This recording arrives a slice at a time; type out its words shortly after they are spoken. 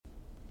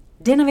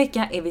Denna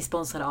vecka är vi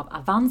sponsrade av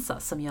Avanza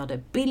som gör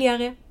det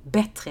billigare,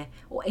 bättre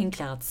och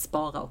enklare att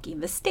spara och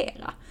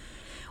investera.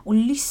 Och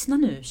lyssna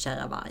nu,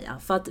 kära vargar,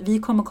 för att vi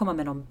kommer komma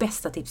med de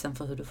bästa tipsen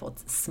för hur du får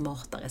ett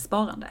smartare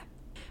sparande.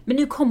 Men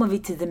nu kommer vi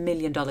till the $1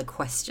 million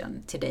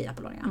question till dig,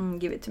 Apollonia.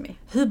 Give it to me.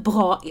 Hur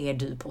bra är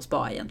du på att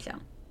spara egentligen?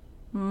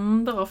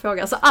 Bra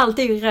fråga. Alltså allt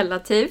är ju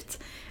relativt.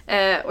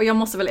 Och jag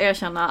måste väl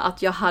erkänna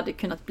att jag hade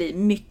kunnat bli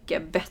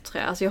mycket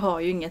bättre. Alltså jag har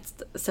ju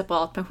inget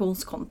separat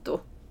pensionskonto.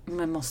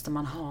 Men måste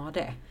man ha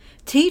det?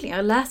 Tydligen,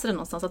 jag läste det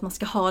någonstans att man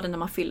ska ha det när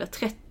man fyller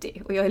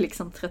 30. Och jag är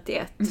liksom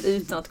 31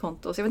 utan ett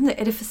konto. Så jag vet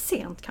inte, är det för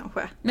sent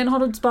kanske? Men har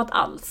du inte sparat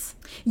alls?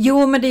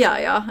 Jo, men det gör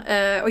jag.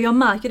 Och jag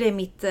märker det i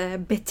mitt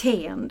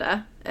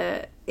beteende.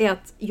 Är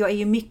att jag är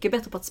ju mycket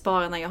bättre på att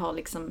spara när jag har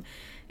liksom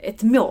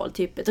ett mål,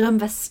 typ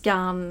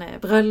drömväskan,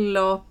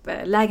 bröllop,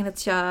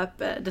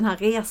 lägenhetsköp, den här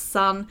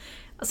resan.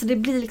 Alltså det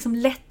blir liksom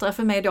lättare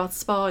för mig då att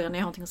spara när jag har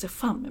någonting att se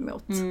fram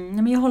emot.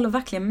 Men jag håller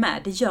verkligen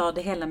med, det gör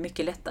det hela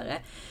mycket lättare.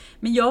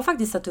 Men jag har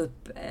faktiskt satt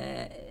upp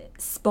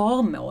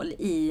sparmål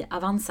i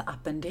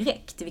Avanza-appen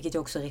direkt, vilket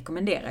jag också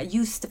rekommenderar,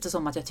 just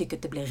eftersom att jag tycker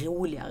att det blir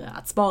roligare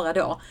att spara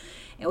då.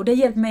 Och det har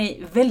hjälpt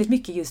mig väldigt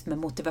mycket just med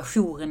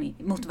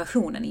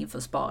motivationen inför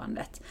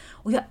sparandet.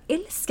 Och jag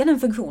älskar den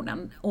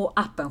funktionen och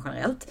appen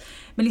generellt.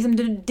 Men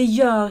liksom det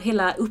gör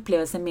hela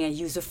upplevelsen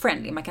mer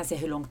user-friendly. Man kan se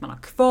hur långt man har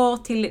kvar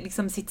till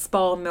liksom sitt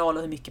sparmål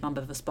och hur mycket man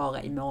behöver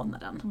spara i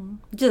månaden.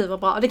 Gud vad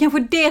bra. Det är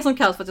kanske det som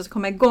krävs för att jag ska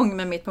komma igång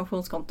med mitt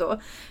pensionskonto.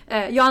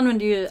 Jag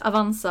använder ju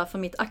Avanza för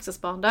mitt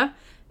aktiesparande.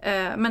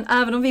 Men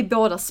även om vi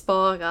båda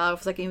sparar och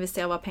försöker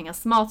investera våra pengar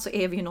smart så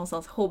är vi ju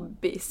någonstans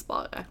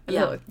hobbysparare,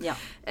 eller hur? Ja.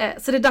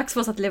 Så det är dags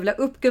för oss att levla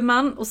upp,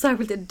 gumman. Och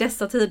särskilt i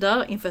dessa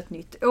tider, inför ett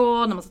nytt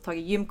år, när man ska ta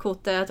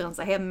gymkortet,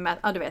 rensa hemmet,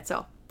 du vet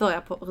så.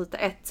 Börja på ruta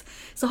 1.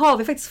 Så har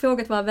vi faktiskt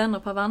frågat våra vänner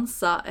på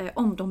Avanza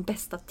om de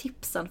bästa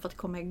tipsen för att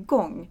komma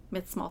igång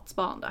med ett smart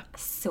sparande.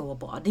 Så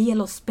bra. Det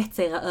gäller att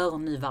spetsa era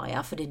öron nu,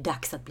 vargar, för det är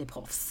dags att bli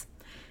proffs.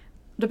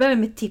 Då börjar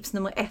vi med tips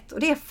nummer 1 och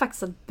det är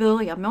faktiskt att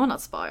börja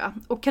månadsspara.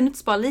 Och kan du inte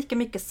spara lika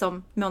mycket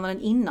som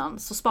månaden innan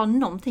så spara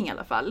någonting i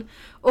alla fall.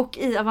 Och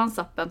i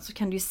Avanza-appen så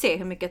kan du ju se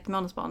hur mycket ett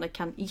månadssparande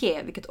kan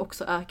ge, vilket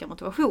också ökar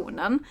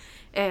motivationen.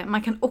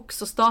 Man kan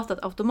också starta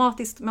ett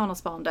automatiskt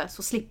månadssparande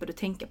så slipper du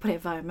tänka på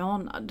det varje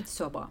månad.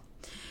 Så bra.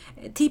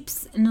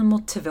 Tips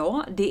nummer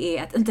 2, det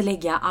är att inte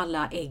lägga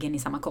alla äggen i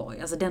samma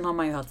korg. Alltså den har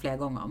man ju hört flera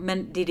gånger.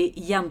 Men det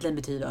egentligen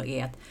betyder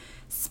är att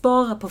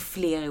spara på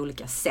flera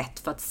olika sätt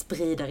för att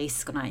sprida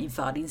riskerna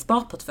inför din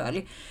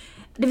sparportfölj.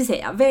 Det vill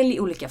säga, välj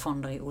olika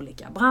fonder i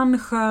olika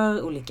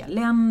branscher, olika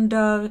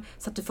länder,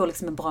 så att du får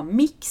liksom en bra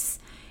mix.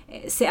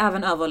 Se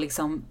även över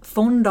liksom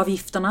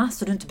fondavgifterna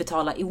så du inte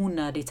betalar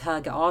onödigt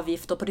höga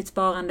avgifter på ditt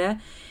sparande.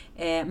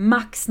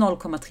 Max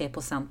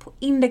 0,3% på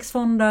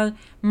indexfonder,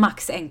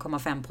 max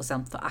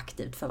 1,5% för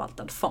aktivt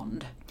förvaltad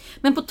fond.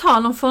 Men på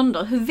tal om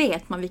fonder, hur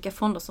vet man vilka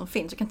fonder som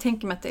finns? Jag kan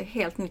tänka mig att det är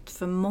helt nytt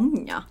för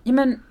många. Ja,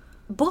 men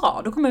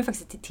bra, då kommer vi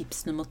faktiskt till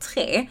tips nummer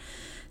 3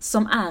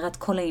 som är att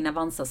kolla in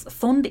Avanzas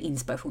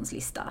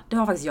fondinspirationslista. Det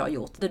har faktiskt jag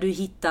gjort, där du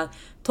hittar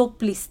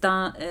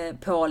topplista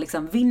på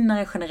liksom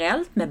vinnare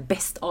generellt med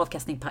bäst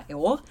avkastning per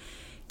år,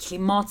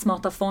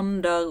 klimatsmarta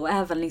fonder och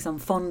även liksom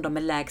fonder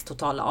med lägst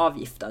totala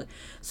avgifter.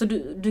 Så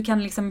du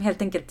kan liksom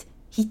helt enkelt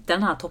hitta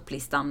den här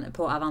topplistan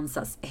på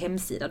Avanzas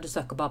hemsida. Du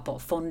söker bara på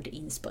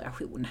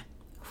fondinspiration.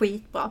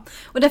 Skitbra.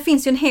 Och det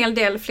finns ju en hel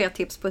del fler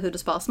tips på hur du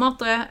sparar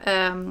smartare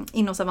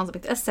inom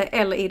avanza.se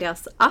eller i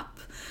deras app.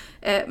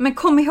 Men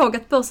kom ihåg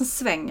att börsen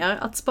svänger.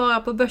 Att spara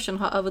på börsen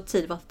har över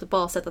tid varit ett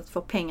bra sätt att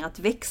få pengar att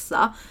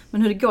växa.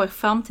 Men hur det går i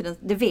framtiden,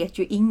 det vet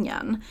ju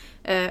ingen.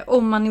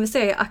 Om man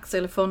investerar i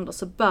aktier eller fonder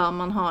så bör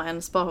man ha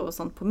en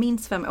sparhorisont på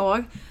minst 5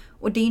 år.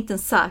 Och det är inte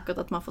säkert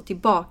att man får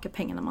tillbaka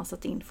pengarna man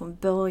satt in från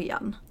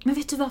början. Men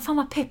vet du vad, fan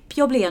vad pepp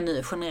jag blir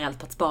nu generellt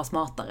på att spara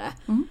smartare.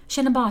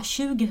 Känner bara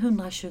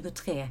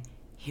 2023,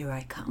 here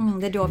I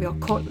come. Det är då vi har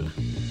koll.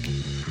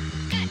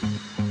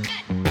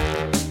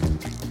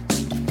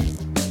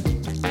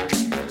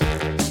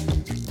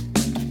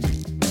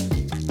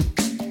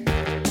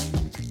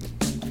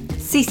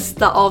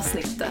 Sista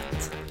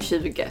avsnittet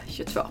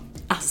 2022.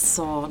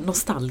 Alltså,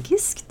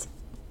 nostalgiskt,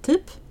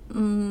 typ.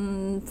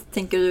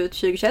 Tänker du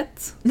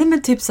 2021? Nej,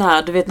 men typ så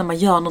här, du vet när man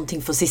gör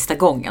någonting för sista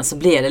gången så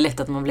blir det lätt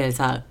att man blir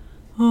så här: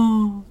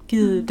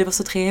 gud, det var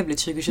så trevligt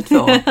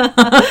 2022.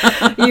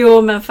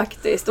 Jo, men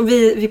faktiskt. Och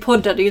vi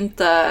poddade ju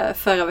inte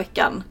förra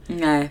veckan.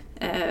 Nej.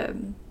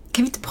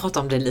 Kan vi inte prata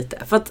om det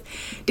lite? För att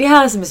det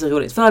här som är så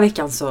roligt. Förra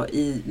veckan så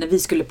när vi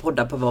skulle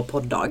podda på vår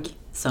podddag,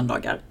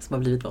 söndagar, som har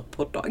blivit vår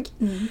podddag,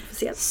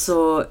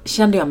 så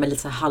kände jag mig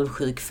lite så här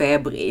halvsjuk,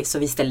 febrig. Så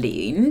vi ställde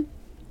in,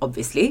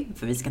 obviously,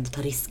 för vi ska inte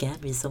ta risker,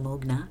 vi är så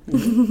mogna.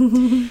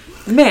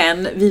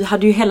 Men vi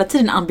hade ju hela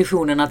tiden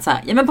ambitionen att så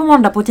här, ja men på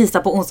måndag, på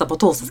tisdag, på onsdag, på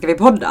torsdag ska vi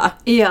podda.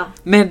 Ja.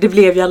 Men det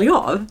blev ju aldrig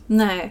av.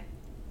 Nej.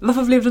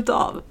 Varför blev det inte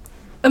av?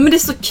 Ja, men det är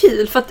så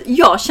kul för att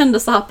jag kände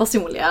så här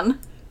personligen.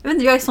 Jag vet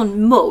inte, jag är i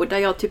sån mode där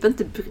jag typ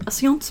inte,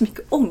 alltså jag har inte så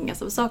mycket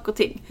ångest över saker och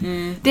ting.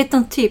 Det är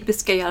den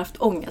typiska jag har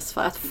haft ångest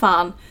för, att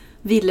fan,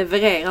 vi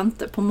levererar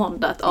inte på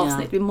måndag ett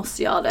avsnitt, vi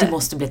måste göra det. Det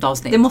måste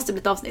bli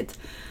ett avsnitt.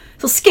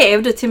 Så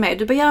skrev du till mig,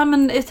 du bara, ja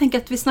men jag tänker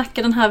att vi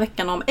snackar den här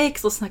veckan om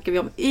X, och snackar vi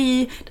om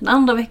Y den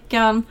andra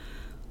veckan.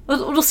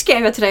 Och då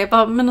skrev jag till dig,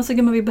 bara, men alltså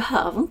vi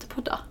behöver inte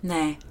podda.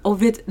 Nej,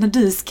 och vet, när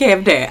du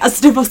skrev det,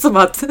 alltså det var som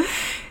att,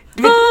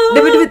 du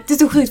vet, det är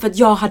så sjukt för att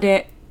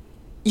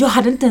jag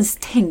hade inte ens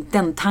tänkt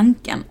den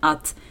tanken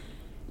att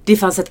det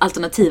fanns ett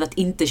alternativ att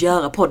inte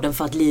göra podden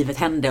för att livet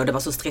hände och det var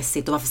så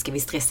stressigt och varför ska vi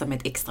stressa med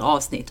ett extra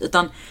avsnitt,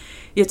 utan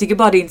jag tycker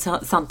bara det är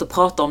intressant att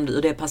prata om det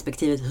ur det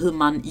perspektivet hur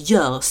man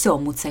gör så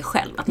mot sig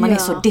själv, att man är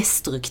så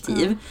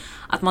destruktiv,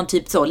 att man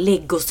typ så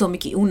lägger så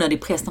mycket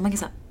onödig press när man kan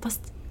säga,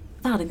 fast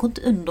världen går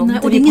inte under om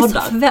inte vi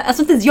poddar.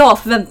 Alltså inte ens jag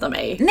förväntar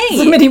mig.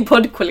 Som med din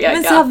poddkollega.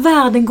 Men så här,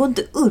 världen går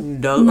inte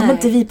under om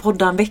inte vi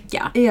poddar en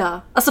vecka.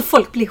 Ja, alltså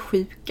folk blir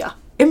sjuka.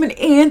 Ja, men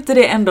är inte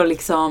det ändå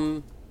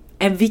liksom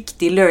en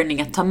viktig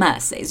learning att ta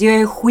med sig? Så jag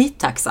är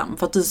skittacksam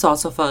för att du sa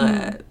så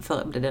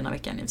för denna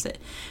veckan i och för sig.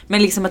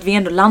 Men liksom att vi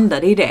ändå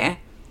landade i det.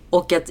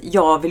 Och att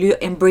jag vill ju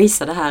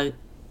embracea det här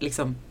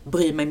liksom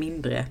bry mig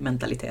mindre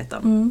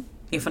mentaliteten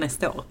inför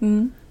nästa år.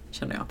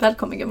 Känner jag.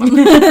 Välkommen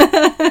gumman.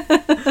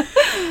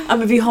 Ja,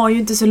 men vi har ju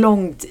inte så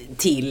långt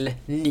till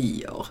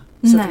nyår.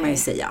 Så kan man ju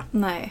säga.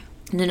 Nej.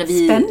 Nu när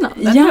vi,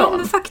 spännande. Ja,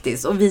 men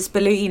faktiskt. Och vi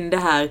spelar ju in det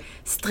här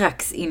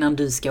strax innan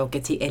du ska åka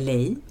till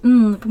LA.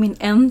 På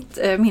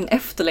min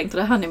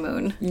efterlängtade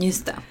honeymoon.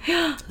 Just det.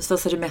 Så vad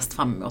ser du mest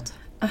fram emot?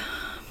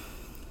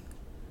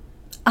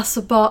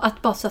 Alltså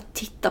bara så att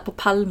titta på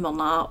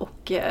palmerna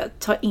och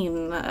ta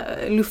in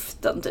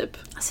luften typ.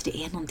 Alltså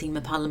det är någonting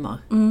med palmer.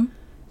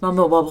 Man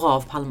mår bara bra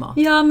av palmer.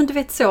 Ja, men du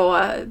vet så.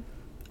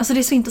 Alltså det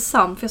är så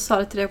intressant, för jag sa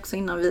det till dig också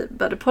innan vi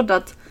började podda,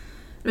 att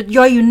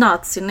jag är ju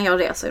nazi när jag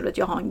reser.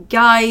 Jag har en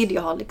guide,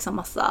 jag har liksom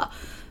massa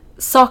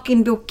saker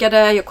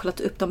inbokade, jag har kollat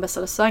upp de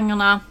bästa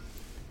restaurangerna.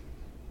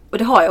 Och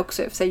det har jag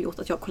också i och för sig gjort,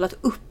 att jag har kollat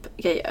upp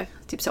grejer.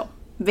 Typ så.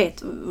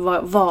 Vet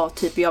vad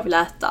typ jag vill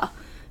äta.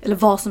 Eller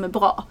vad som är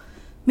bra.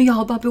 Men jag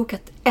har bara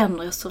bokat en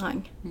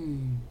restaurang.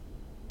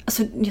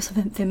 Alltså,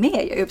 vem är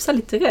jag? Jag är så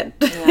lite rädd.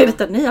 Ja. Är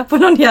detta nya på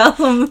någon här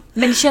som...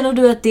 Men känner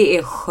du att det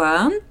är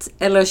skönt?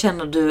 Eller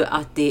känner du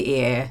att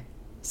det är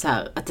så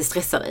här, att det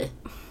stressar dig?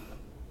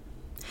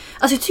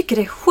 Alltså jag tycker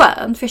det är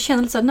skönt. För jag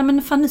känner lite så här, nej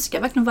men fan, nu ska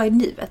jag verkligen vara i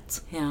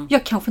nuet. Ja.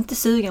 Jag kanske inte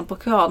sugen på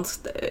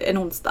koreanskt en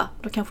onsdag.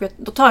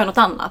 Då tar jag något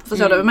annat.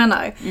 Förstår du vad jag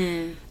menar?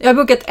 Jag har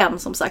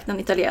bokat som sagt, en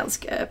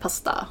italiensk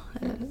pasta.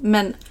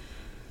 Men...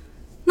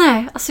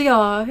 Nej, alltså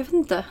jag vet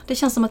inte. Det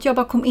känns som att jag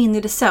bara kom in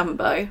i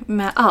december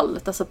med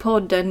allt. Alltså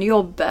podden,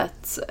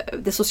 jobbet,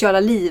 det sociala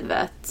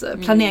livet,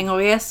 planering och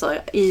resor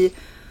i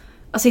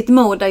ett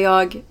mode där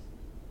jag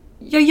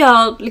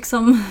gör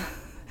liksom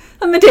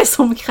med det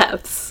som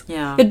krävs.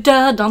 Ja. Jag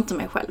dödar inte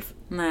mig själv.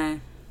 Nej.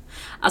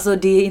 Alltså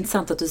det är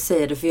intressant att du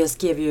säger det, för jag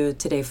skrev ju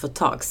till dig för ett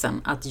tag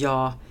sedan att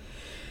jag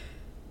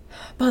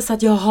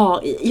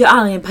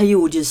är i en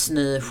period just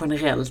nu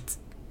generellt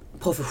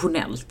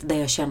professionellt där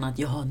jag känner att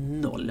jag har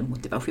noll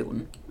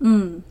motivation.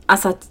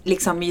 Alltså att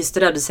liksom just det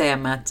där du säger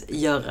med att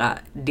göra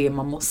det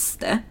man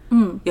måste.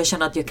 Jag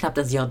känner att jag knappt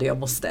ens gör det jag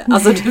måste.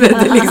 Alltså du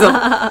vet liksom.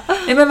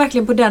 Nej, men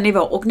verkligen på den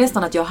nivån. Och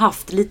nästan att jag har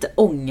haft lite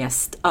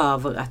ångest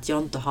över att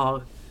jag inte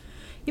har...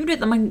 Jag vet,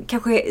 när man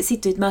kanske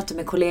sitter i ett möte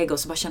med kollegor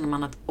så bara känner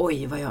man att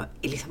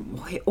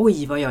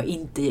oj vad jag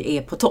inte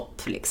är på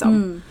topp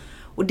liksom.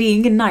 Och det är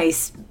ingen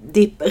nice,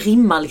 det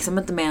rimmar liksom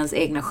inte med ens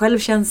egna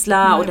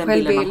självkänsla och den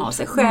bilden man har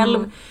sig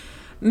själv.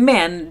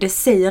 Men det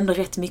säger ändå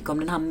rätt mycket om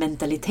den här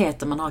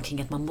mentaliteten man har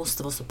kring att man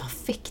måste vara så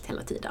perfekt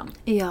hela tiden.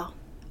 Ja.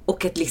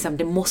 Och att liksom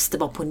det måste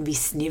vara på en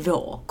viss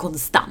nivå,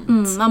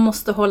 konstant. Man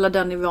måste hålla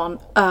den nivån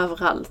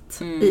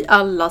överallt, i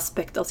alla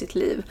aspekter av sitt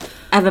liv.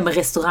 Även med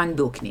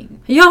restaurangbokning.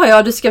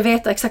 Ja, du ska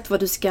veta exakt vad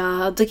du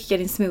ska dricka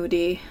din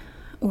smoothie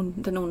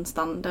den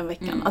onsdagen den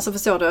veckan. Alltså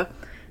förstår du?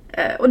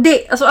 Och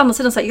det, alltså å andra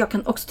sidan så här, jag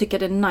kan också tycka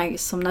det är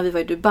nice som när vi var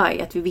i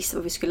Dubai, att vi visste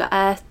vad vi skulle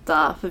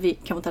äta, för vi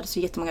kanske inte hade så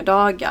jättemånga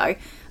dagar.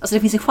 Alltså det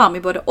finns en charm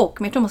i både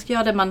och, men jag tror man ska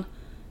göra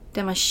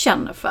det man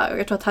känner för.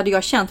 Jag tror att hade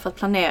jag känt för att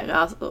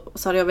planera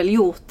så hade jag väl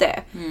gjort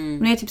det.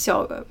 Men jag är typ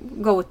så,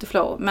 go with the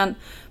flow. Men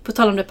på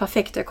tal om det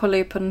perfekta, jag kollar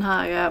ju på den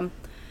här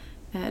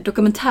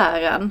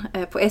dokumentären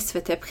på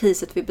SVT,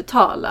 Priset vi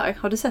betalar.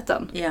 Har du sett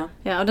den? Ja.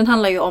 Ja, och den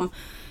handlar ju om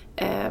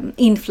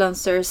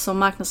influencers som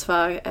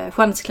marknadsför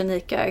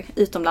skönhetskliniker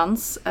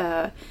utomlands.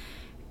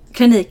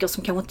 Kliniker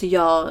som kanske inte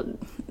gör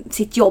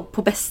sitt jobb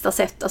på bästa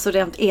sätt, alltså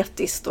rent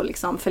etiskt och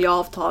liksom följa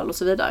avtal och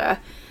så vidare.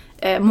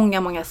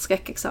 Många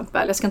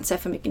skräckexempel. Jag ska inte säga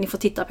för mycket, ni får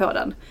titta på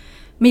den.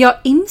 Men jag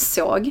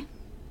insåg,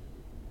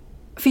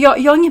 för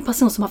jag är ingen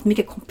person som har haft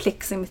mycket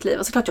komplex i mitt liv.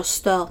 Alltså klart jag har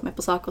stört mig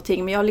på saker och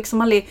ting, men jag har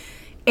liksom aldrig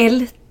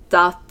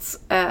ältat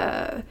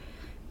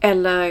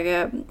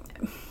eller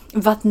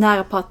varit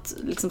nära på att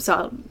liksom så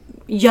här,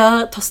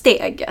 ta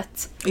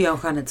steget. Gör en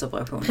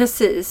skönhetsoperation.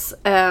 Precis.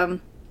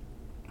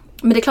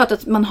 Men det är klart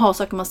att man har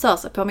saker man stör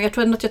sig på. Men jag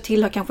tror ändå att jag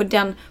tillhör kanske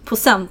den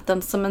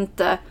procenten som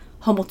inte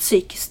har mått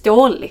psykiskt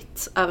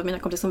dåligt över mina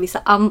komplex som vissa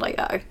andra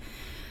gör.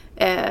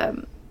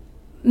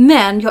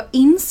 Men jag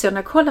inser när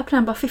jag kollar på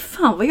den bara, fy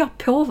fan vad jag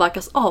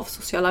påverkas av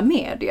sociala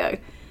medier.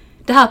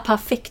 det här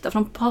perfekta, för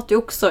de pratar ju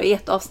också i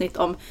ett avsnitt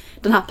om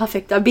den här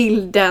perfekta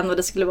bilden och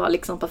det skulle vara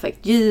liksom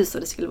perfekt ljus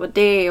och det skulle vara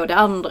det och det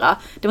andra.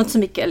 Det var inte så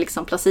mycket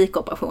liksom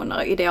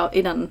plastikoperationer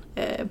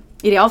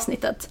i det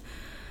avsnittet.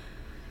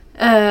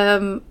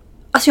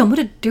 Alltså jag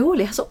mådde dåligt,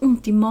 jag hade så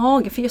ont i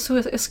magen för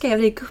jag skrev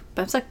det i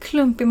gruppen, så här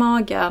klump i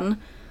magen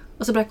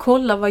och så började jag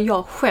kolla vad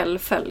jag själv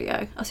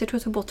följer. Alltså jag tror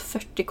jag tog bort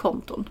 40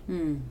 konton.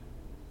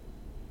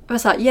 Jag var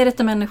så här, ge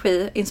detta med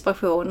energi,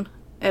 inspiration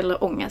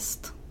eller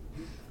ångest.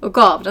 Och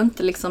gav det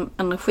inte liksom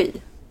energi.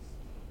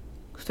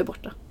 Så tog jag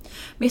bort det.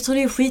 Men jag tror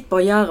det är skitbra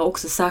att göra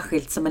också,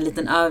 särskilt som en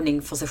liten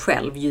övning för sig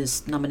själv,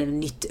 just när man är ett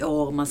nytt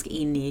år och man ska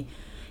in i...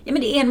 Ja,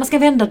 men man ska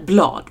vända ett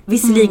blad.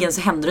 Visserligen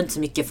så händer det inte så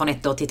mycket från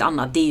ett år till ett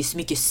annat. Det är ju så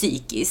mycket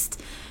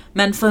psykiskt.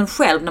 Men för en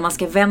själv, när man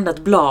ska vända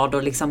ett blad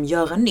och liksom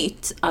göra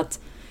nytt, att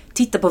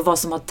titta på vad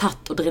som har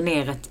tagit och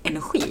dränerat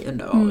energi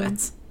under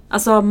året.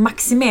 Alltså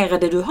maximera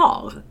det du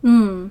har.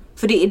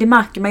 För det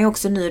märker man ju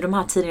också nu i de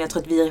här tiderna. Jag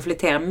tror att vi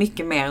reflekterar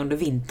mycket mer under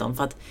vintern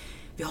för att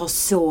vi har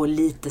så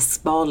lite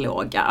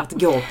sparlåga att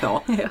gå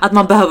på. Att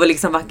man behöver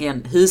liksom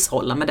verkligen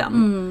hushålla med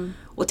den.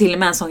 Och till och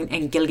med en sån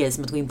enkel grej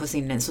som att gå in på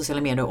sin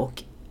sociala medier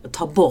och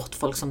ta bort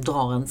folk som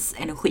drar ens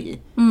energi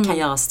kan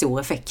göra stor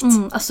effekt.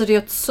 Alltså det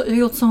har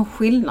gjort sån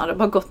skillnad. Det har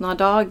bara gått några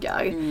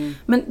dagar.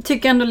 Men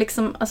tycker ändå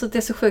liksom, alltså det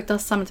är så sjukt det här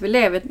samhället vi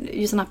lever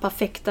i, just den här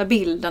perfekta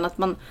bilden att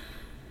man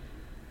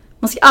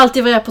ska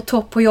alltid vara på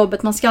topp på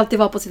jobbet, man ska alltid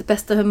vara på sitt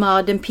bästa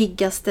humör, den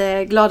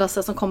piggaste,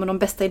 gladaste som kommer de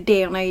bästa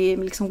idéerna i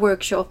liksom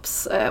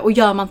workshops. Och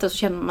gör man inte så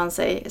känner man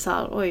sig så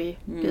här, oj,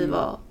 gud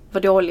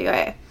vad dålig jag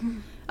är.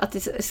 Att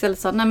istället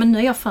så här, nej men nu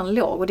är jag fan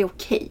låg och det är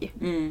okej.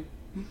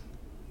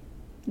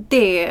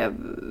 Det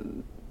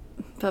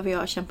behöver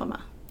jag kämpa med.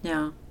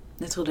 Ja,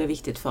 jag tror det är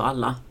viktigt för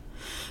alla.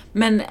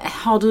 Men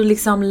har du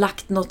liksom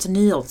lagt något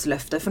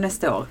nyårslöfte för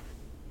nästa år?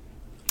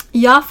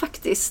 Ja,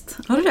 faktiskt.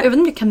 Har du det? Jag vet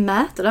inte om jag kan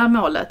mäta det här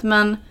målet,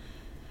 men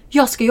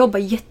jag ska jobba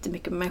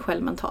jättemycket med mig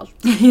själv mentalt.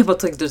 Jag bara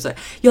tänkte du säga,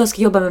 jag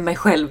ska jobba med mig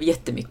själv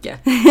jättemycket.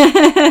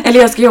 Eller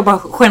jag ska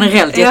jobba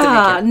generellt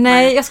jättemycket.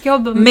 Nej, jag ska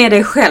jobba med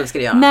dig själv ska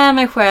du göra. Med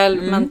mig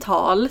själv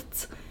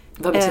mentalt.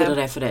 Vad betyder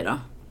det för dig då?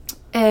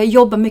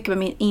 Jobba mycket med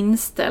min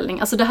inställning.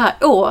 Alltså det här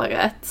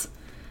året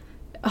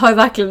har ju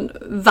verkligen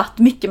varit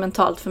mycket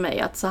mentalt för mig.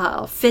 Att så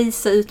här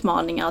fejsa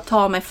utmaningar,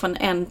 ta mig från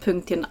en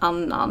punkt till en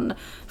annan.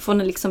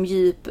 Från en liksom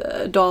djup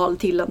dal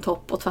till en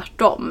topp och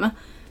tvärtom.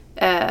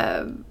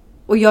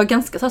 Och jag är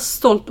ganska så här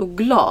stolt och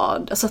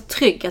glad. Alltså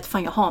trygg att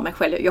fan jag har mig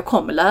själv. Jag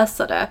kommer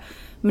läsa det.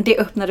 Men det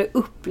öppnade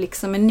upp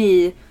liksom en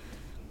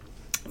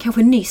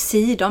ny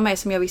sida av mig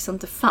som jag visste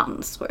inte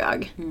fanns, tror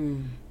jag.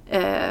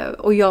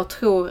 Och jag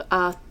tror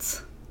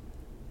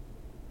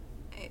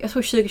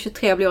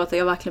 2023 blir att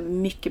jag verkligen är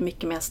mycket,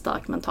 mycket mer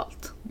stark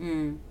mentalt.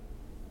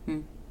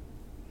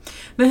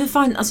 Men hur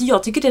fan, alltså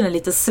jag tycker den är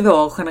lite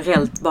svår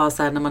generellt bara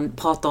så här när man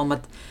pratar om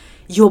att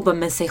jobba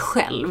med sig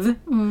själv.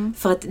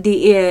 För att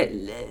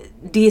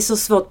det är så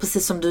svårt,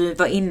 precis som du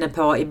var inne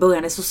på i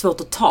början, det är så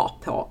svårt att ta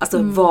på. Alltså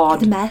vad...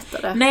 Inte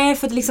mäta det. Nej,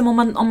 för att liksom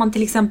om man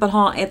till exempel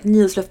har ett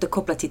nyårslöfte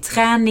kopplat till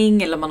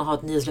träning, eller man har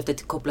ett nyårslöfte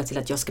kopplat till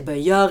att jag ska börja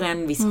göra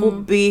en viss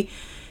hobby.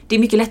 Det är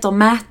mycket lättare att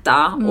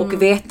mäta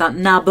och veta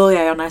när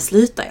börjar jag, när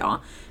slutar jag.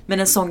 Men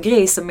en sån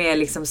grej som är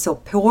liksom så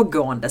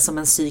pågående som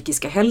en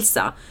psykiska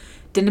hälsa,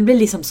 den blir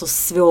liksom så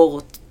svår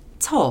att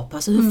ta på.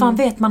 Alltså hur fan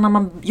vet man när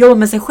man jobbar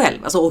med sig själv?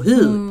 Alltså och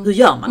hur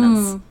gör man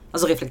ens?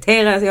 Alltså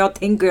reflekterar jag,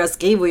 tänker jag,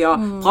 skriver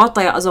jag,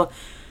 pratar jag? Alltså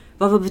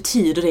vad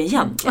betyder det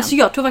egentligen? Alltså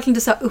jag tror verkligen det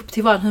är så upp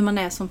till hur man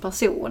är som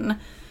person.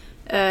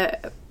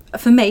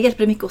 För mig hjälper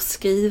det mycket att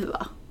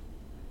skriva.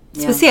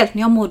 Speciellt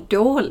när jag mår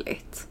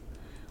dåligt.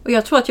 Och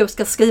jag tror att jag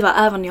ska skriva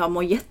även när jag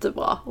mår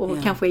jättebra och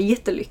kanske är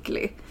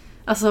jättelycklig.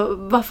 Alltså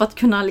bara för att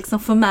kunna liksom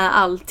få med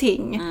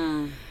allting.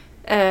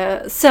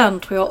 Sen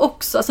tror jag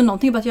också, alltså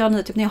någonting bara att göra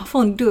nu, typ när jag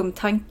får en dum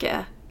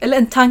tanke, eller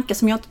en tanke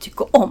som jag inte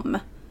tycker om,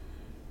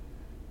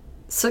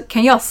 så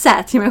kan jag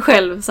säga till mig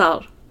själv så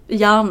här,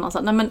 hjärnan så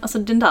här, nej men alltså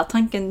den där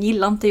tanken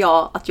gillar inte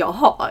jag att jag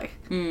har.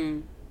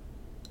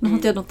 Nu har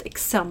inte jag något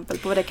exempel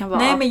på vad det kan vara.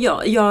 Nej, men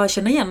jag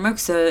känner igen mig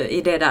också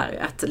i det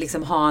där. Att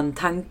liksom ha en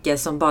tanke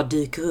som bara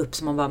dyker upp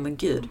som man bara, men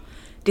gud.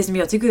 Det som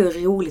jag tycker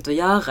är roligt att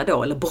göra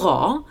då, eller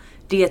bra,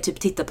 det är typ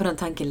titta på den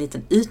tanken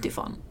lite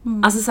utifrån.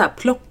 Alltså så här,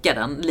 plocka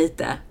den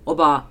lite och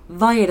bara,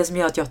 vad är det som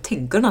gör att jag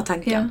tänker den här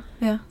tanken?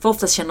 För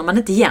oftast känner man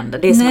inte igen det.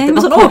 Det är som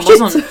att det bara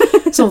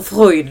kommer sån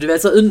Freud, du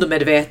vet, så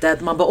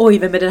undermedvetet. Man bara, oj,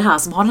 vem är det här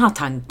som har den här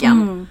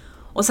tanken?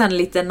 Och sen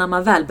lite när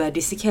man väl börjar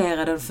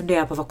dissekera den och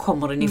fundera på var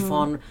kommer den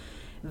ifrån?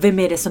 Vem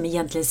är det som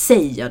egentligen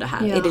säger det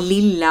här? Är det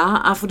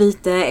lilla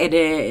Afrodite? Är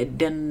det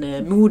den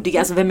modiga?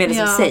 Alltså vem är det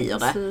som säger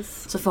det?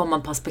 Så får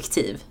man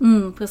perspektiv.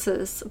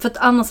 Precis. För att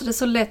annars är det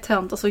så lätt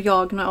hänt, alltså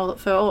jag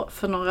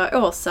för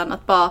några år sedan,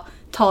 att bara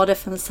ta det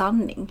för en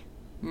sanning.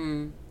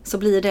 Så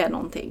blir det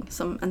någonting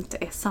som inte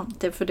är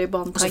sant. För det är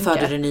bara en tanke. Och så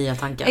föder det nya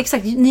tankar.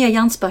 Exakt, nya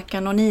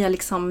hjärnspöken och nya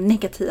liksom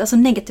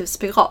negativ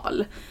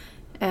spiral.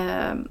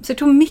 Så jag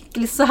tror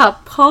mycket så här,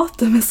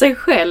 prata med sig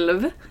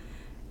själv.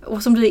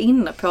 Och som du är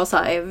inne på, så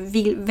här,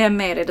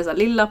 vem är det? Det är så här,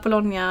 lilla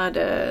Polonia,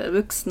 det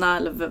vuxna,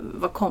 eller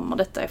var kommer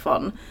detta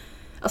ifrån?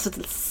 Alltså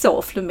det är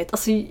så flummigt.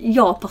 Alltså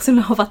jag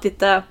personligen har varit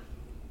lite...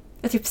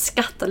 Jag typ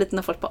skrattar lite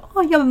när folk bara,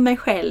 jag är med mig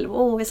själv,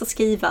 jag ska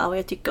skriva vad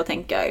jag tycker och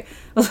tänker.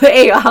 Och så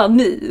är jag här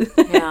nu.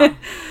 Ja.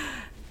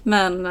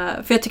 Men,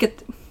 för jag tycker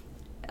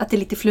att det är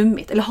lite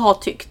flummigt, eller har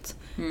tyckt.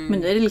 Men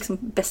nu är det liksom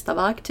bästa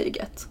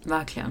verktyget.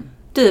 Verkligen.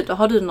 Du då,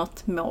 har du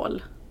något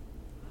mål?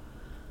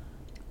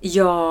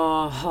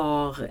 Jag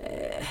har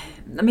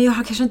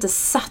kanske inte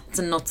satt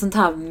något sånt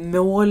här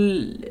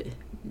mål,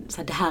 så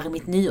här, det här är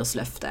mitt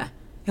nyårslöfte.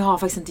 Jag har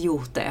faktiskt inte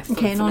gjort det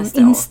för Någon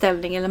nästa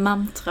inställning eller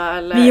mantra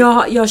eller... Men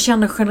jag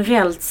känner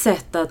generellt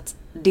sett att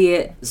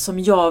det som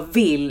jag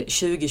vill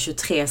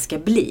 2023 ska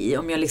bli,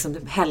 om jag liksom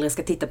hellre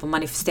ska titta på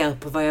manifestera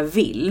på vad jag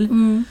vill,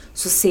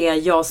 så ser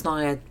jag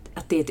snarare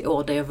att det är ett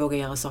år där jag vågar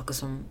göra saker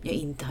som jag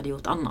inte hade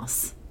gjort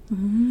annars.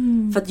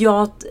 För att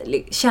jag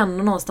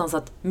känner någonstans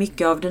att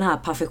mycket av den här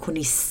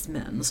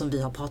perfektionismen som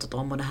vi har pratat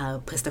om och det här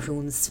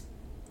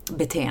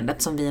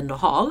prestationsbeteendet som vi ändå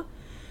har,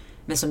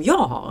 men som jag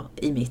har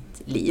i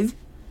mitt liv,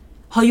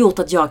 har gjort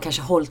att jag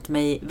kanske hållit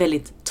mig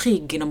väldigt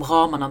trygg inom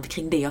ramarna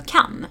kring det jag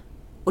kan.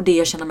 Och det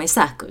jag känner mig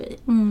säker i.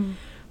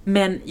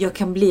 Men jag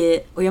kan bli,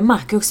 och jag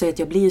märker också att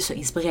jag blir så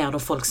inspirerad av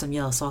folk som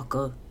gör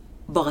saker,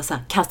 bara så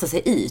här, kastar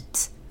sig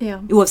ut. Ja.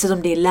 Oavsett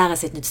om det är lära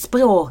sig ett nytt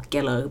språk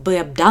eller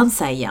börja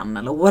dansa igen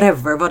eller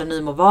whatever, vad det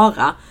nu må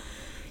vara.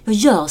 Jag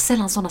gör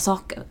sällan sådana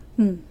saker.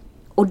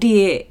 Och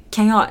det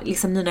kan jag,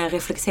 liksom nu när jag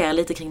reflekterar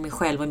lite kring mig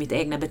själv och mitt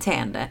egna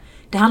beteende,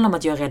 det handlar om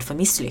att jag är rädd för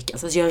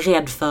misslyckas. Alltså jag är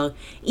rädd för,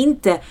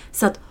 inte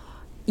så att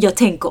jag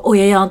tänker,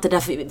 jag gör inte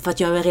det för att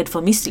jag är rädd för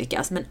att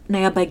misslyckas. Men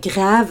när jag börjar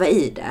gräva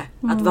i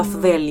det, att varför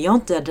väljer jag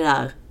inte det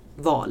där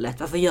valet?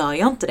 Varför gör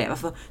jag inte det?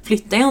 Varför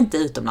flyttar jag inte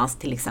utomlands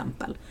till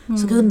exempel?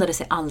 Så grundar det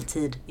sig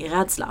alltid i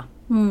rädsla.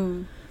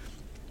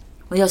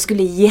 Och jag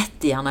skulle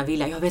jättegärna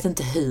vilja, jag vet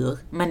inte hur,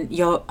 men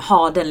jag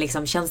har den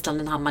liksom känslan,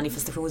 den här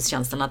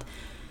manifestationskänslan, att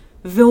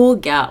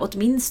våga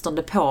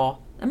åtminstone på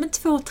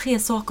 2-3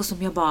 saker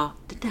som jag bara,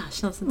 det där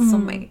känns inte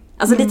som mig.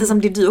 Alltså lite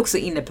som det du också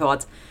är inne på,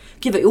 att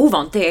gud vad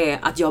ovant det är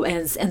att jag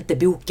ens inte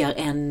bokar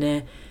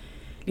en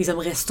liksom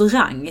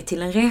restaurang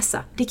till en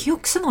resa. Det kan ju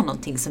också vara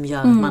någonting som gör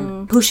att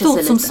man pushar stort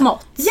sig lite. Stort som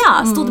smått.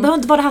 Ja, stort. Det behöver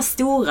inte vara det här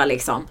stora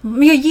liksom.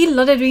 Men jag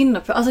gillar det du är inne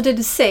på. Alltså det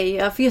du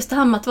säger. För just det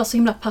här med att vara så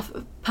himla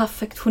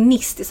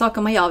perfektionist i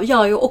saker man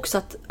gör ju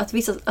också att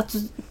visa att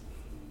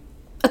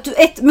du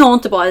mår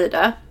inte bra i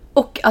det.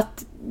 Och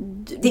att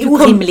det är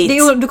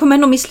orimligt. Du kommer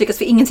ändå misslyckas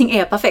för ingenting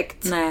är perfekt.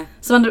 Nej.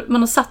 Så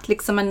man har satt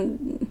liksom en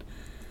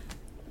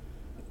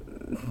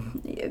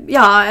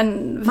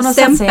man har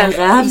satt sig en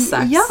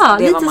rävsax. Ja,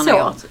 det är lite vad man så. har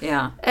gjort.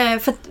 Ja.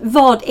 För att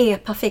vad är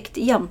perfekt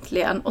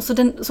egentligen? Och så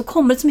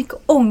kommer det så mycket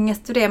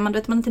ångest för det. Man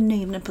är inte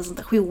nöjd med den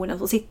presentationen.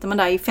 Så sitter man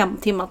där i 5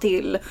 timmar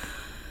till.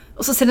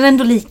 Och så ser den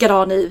ändå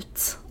likadan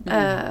ut.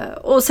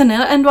 Och sen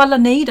är ändå alla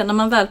nöjda när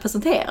man väl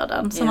presenterar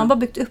den. Så man har bara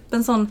byggt upp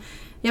en sån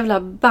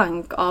jävla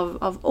bank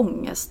av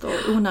ångest och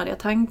onödiga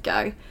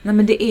tankar. Nej,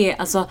 men det är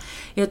alltså,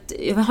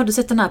 har du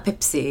sett den här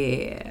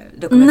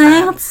Pepsi-dokumentären? Nej,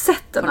 jag har inte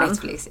sett den. På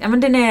Netflix. Ja,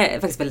 men den är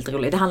faktiskt väldigt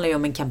rolig. Det handlar ju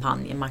om en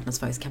kampanj, en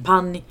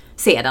marknadsföringskampanj.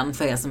 Se den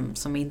för er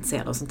som är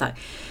intresserade och sånt där.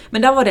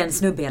 Men där var det en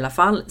snubbe i alla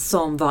fall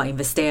som var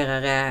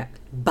investerare,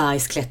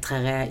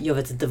 bergsklättrare, jag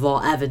vet inte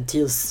vad,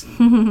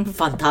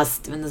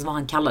 äventyrsfantast, jag vet inte vad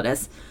han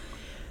kallades.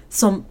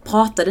 Som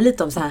pratade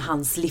lite om så här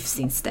hans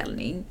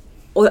livsinställning.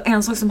 Och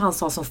en sak som han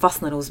sa som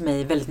fastnade hos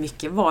mig väldigt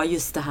mycket var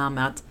just det här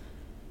med att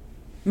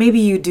maybe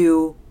you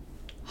do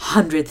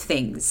 100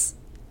 things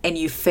and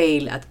you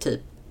fail at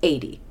typ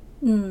 80.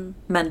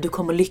 Men du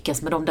kommer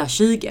lyckas med de där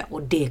 20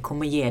 och det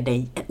kommer ge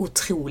dig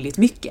otroligt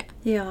mycket.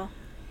 Ja.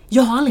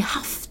 Jag har aldrig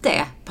haft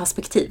det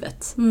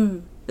perspektivet.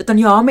 Utan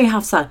jag har mer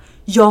haft så här,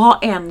 jag har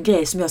en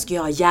grej som jag ska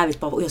göra jävligt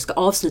bra och jag ska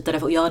avsluta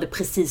det och göra det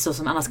precis så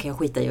som annars kan jag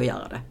skita i att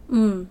göra det.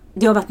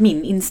 Det har varit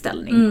min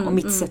inställning och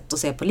mitt sätt att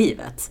se på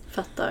livet.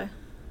 Fattar.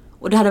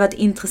 Och det hade varit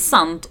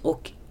intressant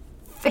och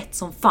fett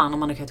som fan om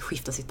man hade kunnat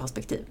skifta sitt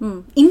perspektiv.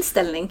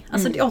 Inställning.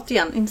 Alltså det är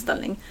återigen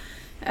inställning.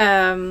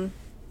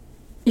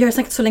 Jag har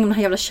sagt så länge om den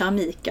här jävla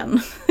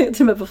keramiken. Jag har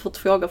till och med fått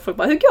fråga folk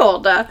bara, hur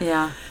går det?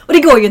 Ja. Och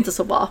det går ju inte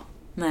så bra.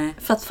 Nej.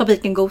 För att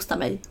fabriken ghostar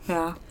mig.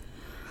 Ja.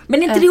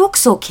 Men är inte det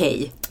också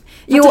okej?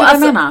 Jo,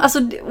 alltså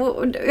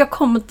jag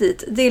kommer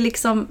dit. Det är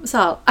liksom så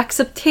här,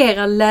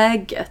 acceptera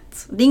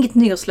läget. Det är inget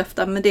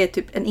nyårslöfte, men det är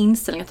typ en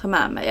inställning att ta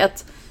med mig.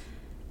 Att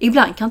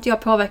ibland kan inte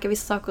jag påverka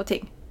vissa saker och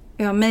ting.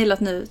 Jag har mejlat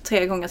nu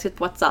 3 gånger, sitt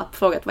på WhatsApp,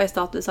 frågat vad är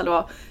status,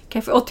 hallå, kan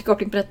jag få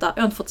återkoppling på detta?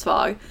 Jag har inte fått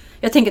svar.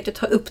 Jag tänker att jag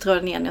tar upp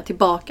tråden igen när jag är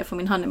tillbaka från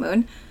min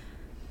honeymoon.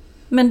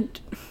 Men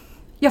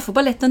jag får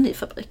bara leta en ny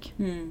fabrik.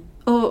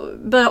 Och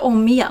börja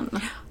om igen.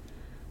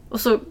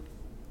 Och så,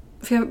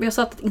 för jag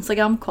satt ett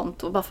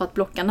Instagramkonto bara för att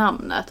blocka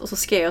namnet. Och så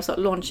skrev jag så,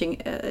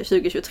 launching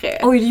 2023.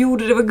 Oj, du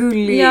gjorde det, var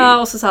gulligt.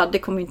 Ja, och så sa det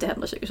kommer ju inte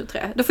hända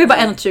 2023. Då får jag bara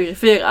ändra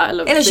 2024.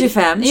 Eller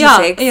 25,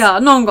 26. Ja,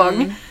 någon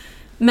gång.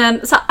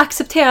 Men så här,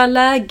 acceptera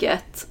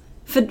läget.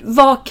 För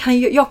jag kan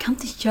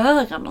inte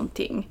göra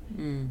någonting.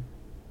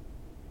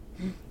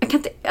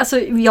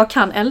 Jag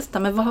kan älta,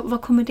 men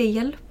vad kommer det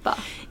hjälpa?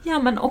 Ja,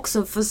 men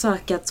också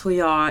försöka, tror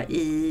jag,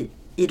 i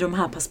i de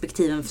här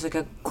perspektiven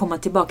försöka komma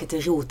tillbaka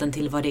till roten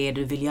till vad det är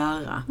du vill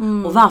göra.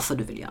 Och varför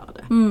du vill göra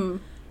det.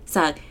 Så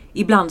här,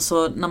 ibland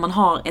så när man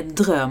har ett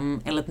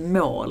dröm eller ett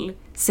mål,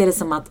 så är det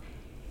som att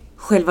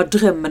själva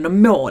drömmen och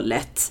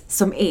målet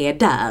som är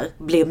där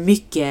blir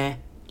mycket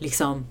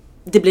liksom,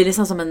 det blir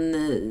nästan som en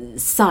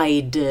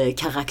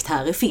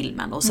side-karaktär i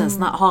filmen. Och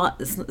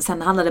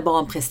sen handlar det bara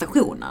om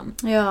prestationen.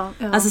 Ja.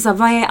 Alltså så här,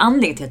 vad är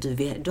anledningen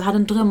till att du hade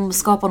en dröm om att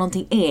skapa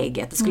någonting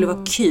eget? Det skulle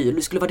vara kul,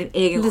 du skulle vara din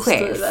egen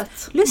chef.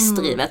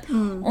 Lustdrivet.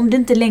 Om det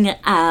inte längre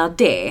är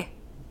det,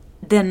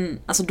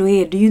 alltså då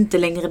är det ju inte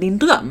längre din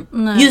dröm.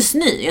 Nej. Just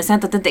nu, jag säger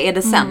inte att det inte är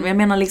det sen. Men jag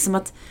menar liksom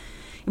att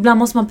ibland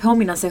måste man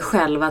påminna sig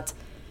själv att,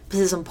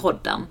 precis som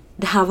podden,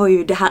 det här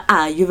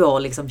är ju vår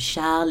liksom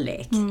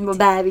kärlek. Vår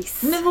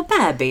bebis. Men vår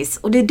bebis.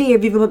 Och det är det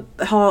vi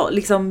har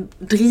liksom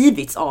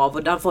drivits av.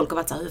 Och där folk har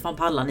varit så här, hur fan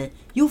pallar ni?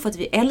 Jo, för att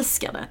vi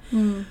älskar det.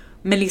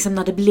 Men liksom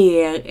när det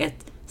blir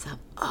ett så här,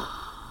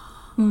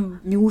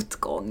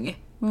 motgång,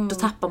 då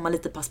tappar man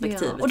lite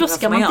perspektivet. Ja. Och då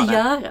ska man inte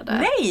göra det.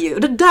 Nej,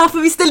 och det är därför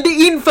vi ställde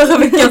in förra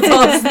veckans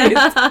avsnitt.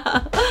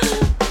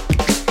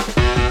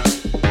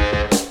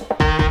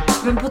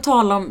 Men på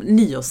tal om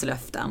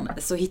nyårslöften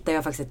så hittar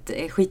jag faktiskt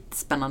ett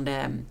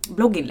skitspännande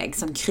blogginlägg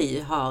som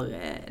Kry har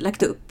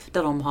lagt upp.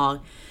 Där de har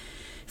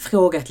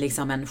frågat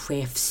liksom en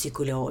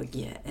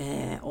chefpsykolog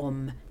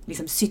om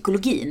liksom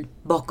psykologin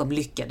bakom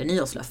lyckade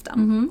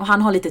nyårslöften. Och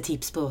han har lite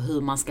tips på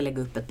hur man ska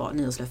lägga upp ett bra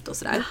nyårslöfte och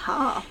sådär.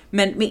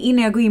 Men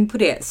innan jag går in på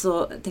det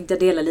så tänkte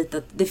jag dela lite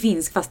att det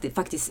finns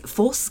faktiskt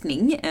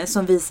forskning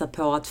som visar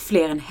på att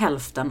fler än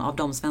hälften av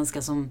de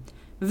svenskar som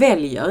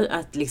väljer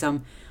att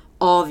liksom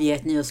avge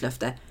ett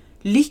nyårslöfte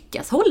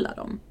lyckas hålla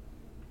dem.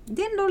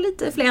 Det är ändå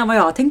lite fler än vad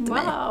jag tänkte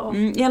mig.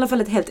 I alla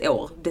fall ett helt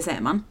år, det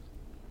säger man.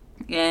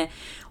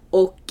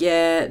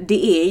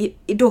 Det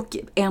är dock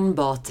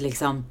enbart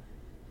liksom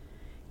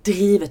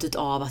drivet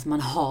utav att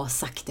man har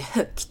sagt det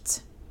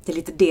högt. Det är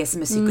lite det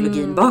som är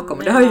psykologin bakom.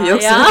 Det har ju vi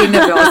också varit inne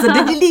på. Så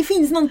det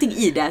finns någonting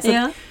i det.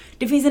 Så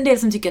det finns en del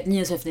som tycker att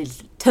nyårslöften är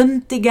lite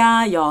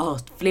töntiga. Jag har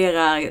hört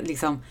flera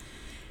liksom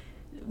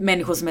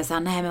människor som är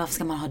såhär, nej men varför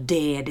ska man ha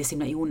det? Det är så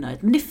himla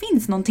onödigt. Men det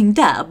finns någonting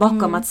där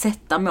bakom att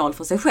sätta mål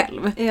för sig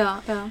själv. Ja.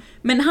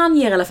 Men han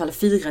ger i alla fall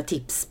 4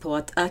 tips på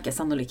att öka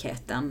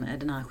sannolikheten,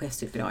 den här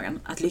chefspsykologen,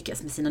 att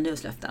lyckas med sina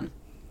nyårslöften.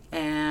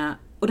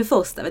 Och det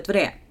första, vet du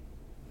vad det är?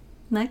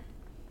 Nej.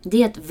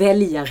 Det är att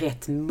välja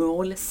rätt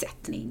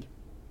målsättning.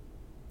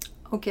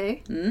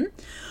 Okej.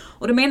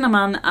 Och då menar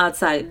man att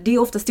så här, det är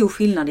ofta stor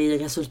skillnad i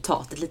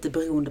resultatet, lite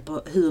beroende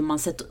på hur man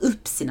sätter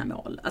upp sina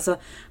mål. Alltså,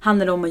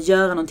 handlar det om att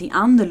göra någonting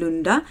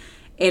annorlunda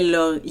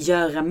eller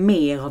göra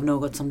mer av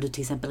något som du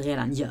till exempel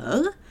redan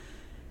gör?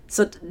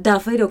 Så att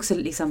därför är det också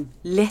liksom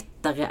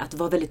lättare att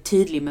vara väldigt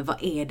tydlig med vad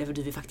är det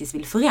du faktiskt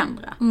vill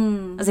förändra.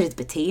 Alltså är det ett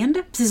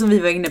beteende, precis som vi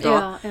var inne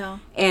på. Ja.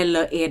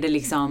 Eller är det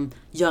liksom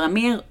göra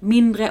mer,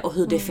 mindre och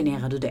hur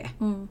definierar du det?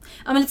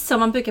 Ja, men lite så,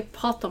 man brukar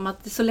prata om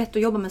att det är så lätt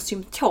att jobba med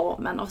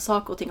symptomen av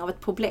saker och ting, av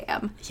ett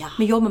problem. Ja.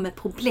 Men jobba med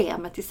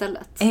problemet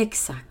istället.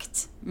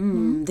 Exakt.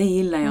 Det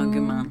gillar jag,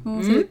 gumman.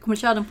 Så du kommer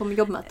köra den på min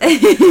jobbmöte.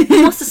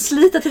 Du måste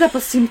sluta titta på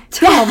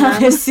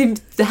symptomen.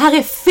 Det här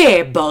är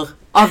feber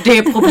av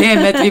det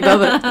problemet vi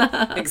behöver.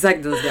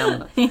 Exakt det ska jag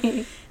använda.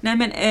 Nej,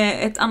 men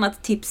ett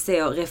annat tips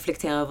är att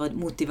reflektera över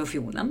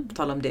motivationen. På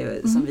tal om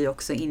det som vi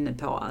också är inne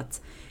på.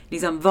 Att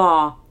liksom,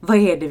 vad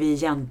är det vi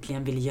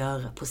egentligen vill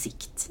göra på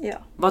sikt? Ja.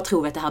 Vad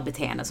tror vi att det här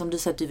beteendet, som du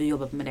säger att du vill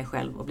jobba med dig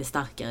själv och bli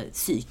starkare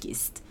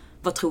psykiskt.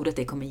 Vad tror du att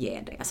det kommer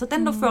ge dig? Alltså att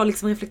ändå få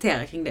liksom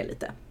reflektera kring det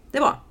lite. Det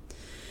är bra.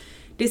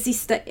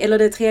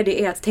 Det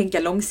tredje är att tänka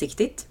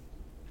långsiktigt.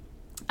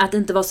 Att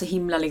inte vara så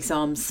himla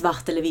liksom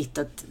svart eller vitt,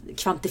 att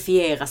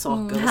kvantifiera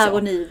saker. Här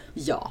och nu.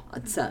 Ja,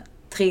 att så här,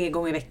 3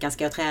 gånger i veckan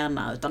ska jag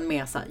träna, utan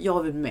mer så här,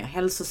 jag vill bli mer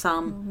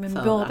hälsosam.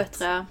 Må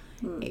bättre.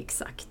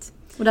 Exakt.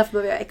 Och därför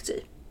behöver jag XY.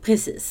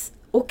 Precis.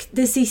 Och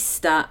det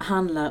sista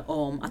handlar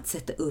om att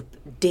sätta upp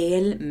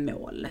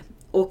delmål.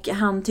 Och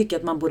han tycker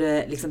att man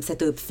borde liksom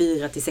sätta upp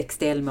 4-6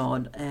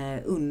 delmål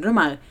under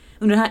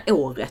det här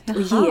året.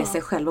 Och ge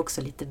sig själv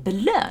också lite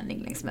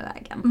belöning längs med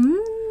vägen.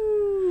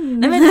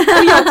 Nej, men,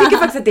 och jag tycker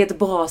faktiskt att det är ett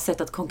bra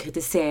sätt att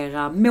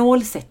konkretisera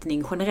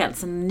målsättning generellt.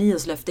 Så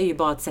nyårslöfte är ju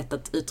bara ett sätt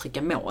att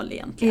uttrycka mål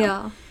egentligen. Ja.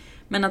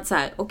 Men att så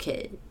här,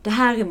 okej, det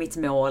här är mitt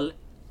mål.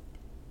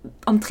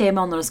 Om 3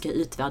 månader ska jag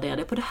utvärdera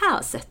det på det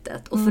här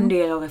sättet. Och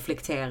fundera och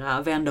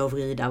reflektera, vända och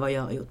vrida, vad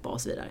jag har gjort bra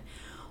och så vidare.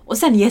 Och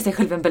sen ge sig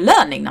själv en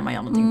belöning när man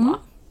gör någonting bra.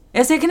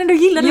 Alltså jag kan ändå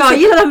gilla det. Jag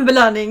gillar den med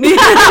belöning. Det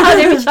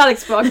är mitt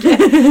kärleksspråk.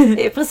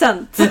 Det är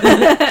present.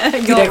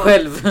 Till dig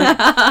själv.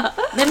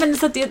 Nej, men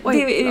så att det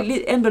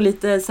är ändå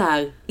lite så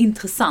här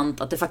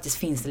intressant att det faktiskt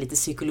finns lite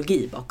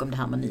psykologi bakom det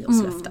här med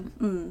nyårslöften.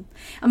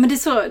 Ja, men det är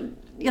så,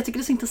 jag tycker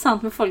det är så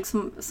intressant med folk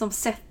som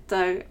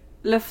sätter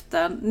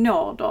löften,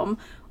 når dem,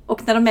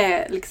 och när de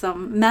är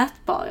liksom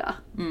mätbara.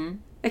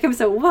 Jag kan bli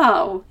så,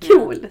 wow,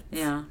 coolt.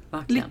 Ja,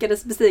 verkligen.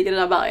 Lyckades bestiga det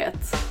där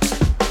berget.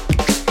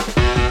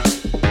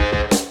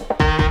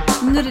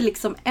 Nu är det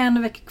liksom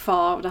 1 vecka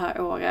kvar av det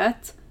här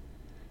året.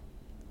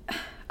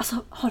 Alltså,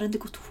 har det inte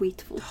gått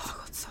skitfort? Det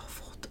har gått så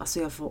fort. Alltså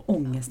jag får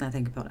ångest när jag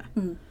tänker på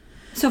det.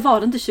 Så var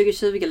det inte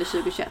 2020 eller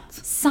 2021?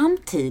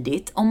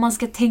 Samtidigt, om man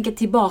ska tänka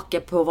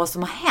tillbaka på vad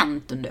som har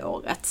hänt under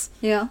året.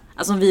 Ja.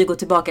 Alltså om vi går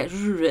tillbaka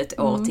ett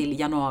år till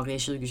januari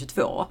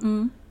 2022.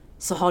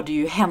 Så har det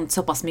ju hänt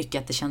så pass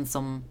mycket att det känns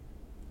som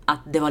att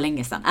det var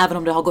länge sedan. Även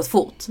om det har gått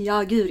fort.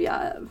 Ja, gud ja.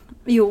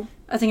 Jo,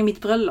 jag tänker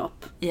mitt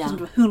bröllop. Ja. Som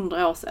det var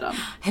 100 år sedan.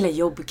 Hela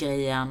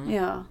jobbgrejen.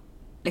 Ja.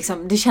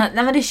 Liksom,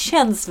 det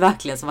känns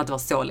verkligen som att det var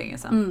så länge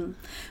sedan.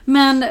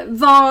 Men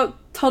vad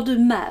tar du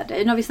med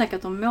dig? Nu har vi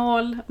snackat om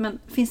mål. Men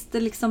finns det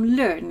liksom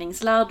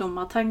learnings,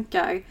 lärdomar,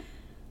 tankar?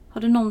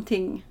 Har du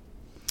någonting?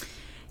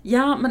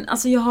 Ja, men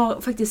alltså jag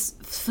har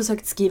faktiskt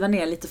försökt skriva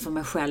ner lite för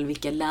mig själv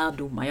vilka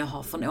lärdomar jag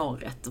har från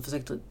året. Och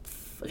försökt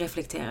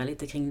reflektera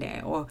lite kring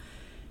det. Och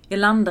jag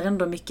landar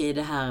ändå mycket i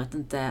det här att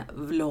inte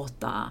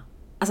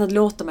att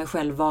låta mig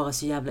själv vara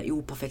så jävla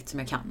operfekt som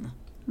jag kan.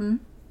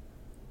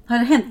 Har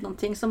det hänt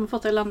någonting som har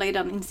fått dig att landa i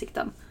den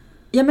insikten?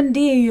 Ja, men det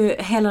är ju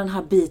hela den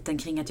här biten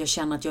kring att jag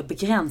känner att jag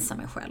begränsar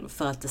mig själv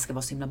för att det ska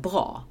vara så himla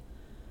bra.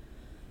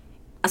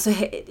 Alltså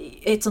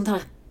ett sånt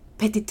här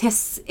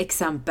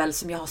petitess-exempel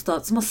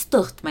som har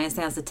stört mig den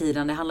senaste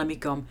tiden. Det handlar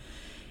mycket om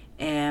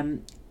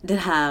det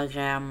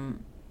här.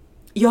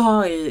 Jag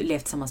har ju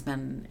levt tillsammans med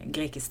en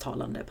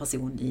grekisktalande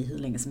person i hur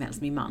länge som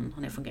helst. Min man,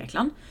 han är från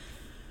Grekland.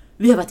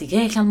 Vi har varit i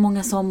Grekland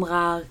många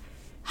somrar.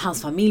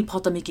 Hans familj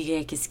pratar mycket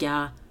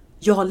grekiska.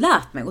 Jag har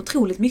lärt mig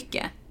otroligt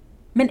mycket.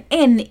 Men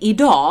än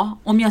idag,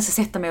 om jag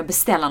ska sätta mig och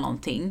beställa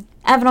någonting,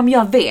 även om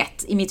jag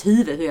vet i mitt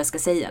huvud hur jag ska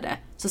säga det,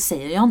 så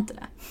säger jag inte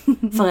det.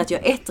 För att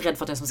jag är rädd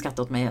för att jag ska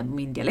skratta åt mig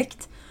min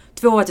dialekt.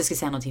 2, att jag ska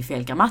säga någonting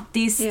fel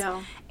grammatiskt.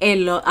 Ja.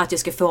 Eller att jag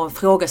ska få en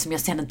fråga som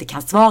jag sen inte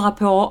kan svara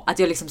på. Att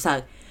jag liksom så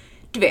här,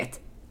 du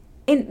vet,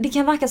 det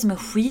kan verka som en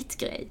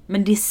skitgrej.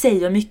 Men det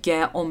säger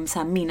mycket om så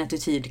här, min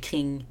attityd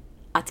kring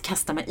att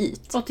kasta mig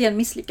ut. Återigen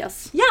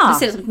misslyckas. Ja. Du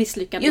ser det som ett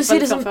misslyckande. Jag ser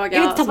det som, jag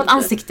vill inte tappa ett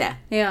ansikte.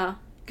 Ja.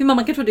 Gud,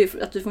 mamma kan tro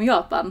att du är från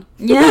Japan.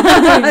 Ja,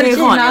 det är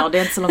iranier, det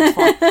är inte så långt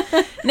ifrån.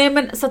 Nej,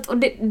 men så att, och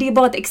det är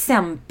bara ett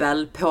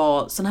exempel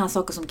på sådana här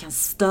saker som kan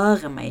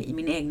störa mig i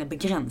min egna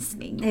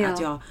begränsning. Ja.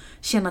 Att jag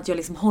känner att jag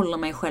liksom håller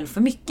mig själv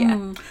för mycket.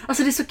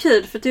 Alltså det är så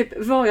kul, för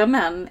typ våra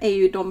män är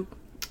ju de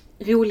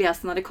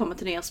roligaste när det kommer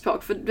till nya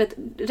språk. För det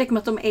räcker med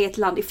att de är i ett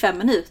land i 5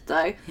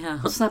 minuter. Ja.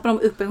 Och så snappar de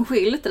upp en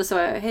skylt eller så,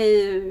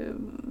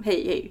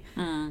 hej.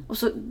 Och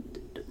så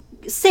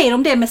säger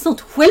de det med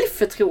sånt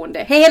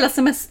självförtroende hela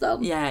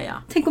semestern.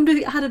 Ja. Tänk om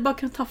du hade bara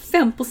kunnat ta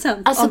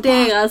 5% Alltså av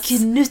deras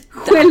knutta.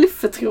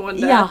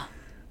 självförtroende. Ja,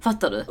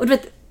 fattar du? Och du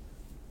vet,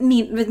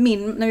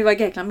 när vi var i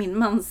Grekland, min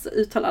mans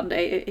uttal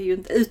är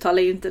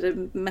ju inte det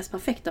mest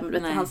perfekta, men du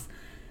vet, hans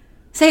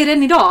säger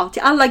den idag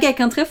till alla greker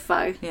han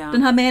träffar. Ja.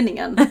 Den här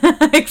meningen.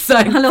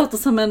 Exakt. Han låter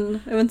som en,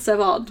 jag vet inte säga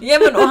vad. Ja,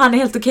 men och han är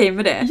helt okej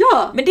med det.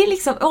 Ja. Men det är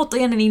liksom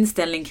återigen en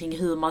inställning kring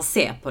hur man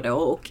ser på det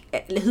och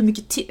hur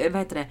mycket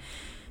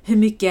hur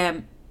mycket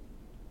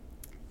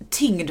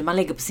tyngd man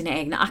lägger på sina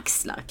egna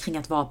axlar kring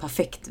att vara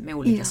perfekt med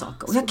olika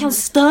saker. Och jag kan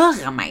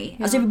störa mig.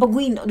 Alltså jag vill bara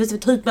gå in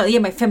och ta ut mig, ge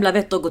mig 5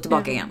 lavetter och gå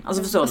tillbaka igen.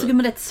 Alltså förstår du? Men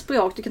det är ett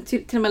språk, du kan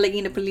till och med lägga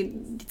in det på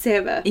ditt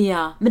CV.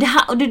 Ja, men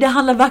det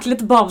handlar verkligen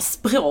inte bara om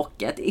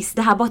språket.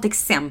 Det här är bara ett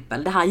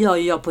exempel. Det här gör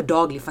jag på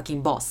daglig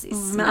fucking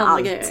basis. Med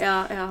allt.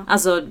 Grejer. Ja.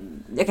 Alltså,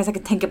 jag kan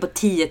säkert tänka på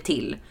 10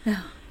 till. Ja.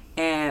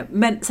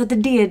 Men så att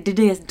det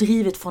är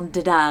drivet från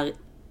det där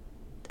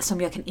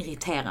som jag kan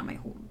irritera mig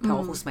på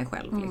hos mig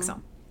själv liksom.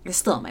 Jag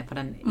stör mig på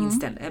den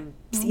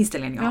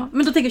inställningen jag har.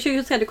 Men då tänker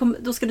jag 2023,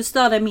 då ska du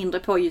störa dig mindre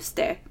på just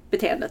det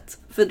beteendet.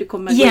 För du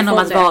kommer genom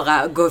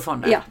att gå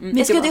ifrån det. Ja,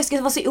 jag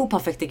ska vara så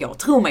operfekt igår.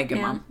 Tro mig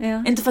gumman.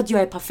 Ja. Inte för att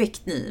jag är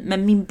perfekt nu,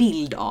 men min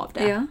bild av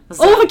det. Ja.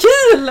 Åh, vad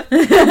kul!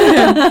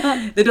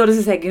 Det är då du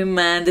ska säga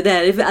gumman, det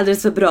där är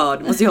alldeles för bra.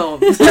 Du måste ha.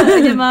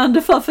 Gumman,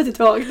 du får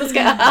 42.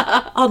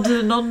 Har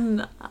du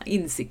någon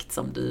insikt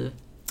som du...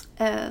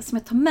 som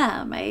jag tar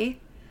med mig?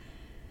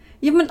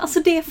 Ja, men alltså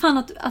det är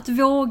fan att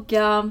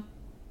våga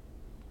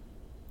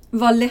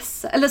vara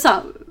ledsen, eller så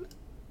här,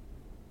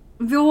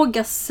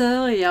 våga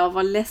sörja och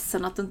vara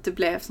ledsen att det inte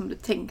blev som du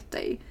tänkt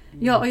dig.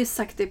 Jag har ju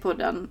sagt det på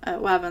den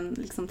och även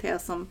liksom till er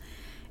som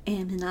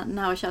är mina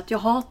nära och kära, att jag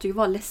hatar ju att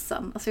vara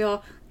ledsen. Alltså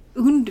jag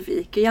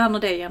undviker gärna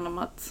det genom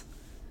att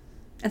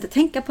inte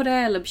tänka på det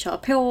eller köra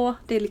på.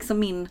 Det är liksom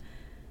min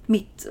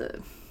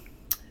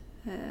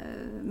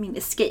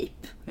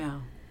escape.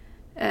 Ja.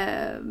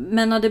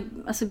 Men när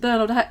alltså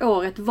början av det här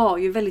året var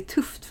ju väldigt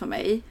tufft för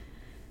mig.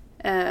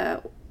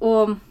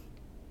 Och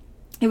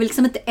jag vill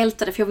liksom inte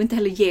älta det, för jag vill inte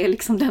heller ge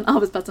liksom den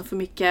arbetsplatsen för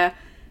mycket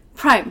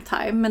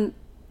primetime. Men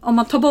om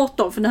man tar bort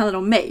dem, för det handlar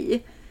om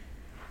mig,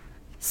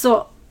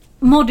 så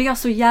mådde jag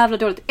så jävla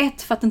dåligt.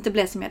 1, för att det inte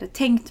blev som jag hade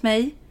tänkt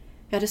mig.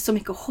 Jag hade så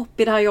mycket hopp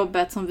i det här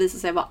jobbet som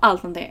visade sig vara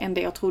allt än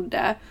det jag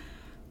trodde.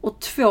 Och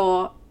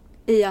 2,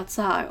 i att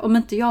så här, om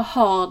inte jag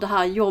har det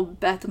här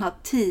jobbet, den här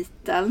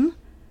titeln,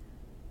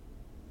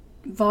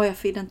 vad har jag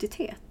för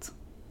identitet?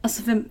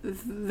 Alltså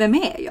vem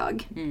är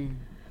jag?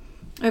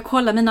 Jag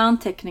kollar mina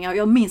anteckningar och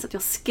jag minns att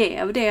jag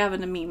skrev det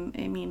även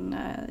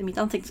i mitt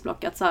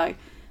anteckningsblock, att så här,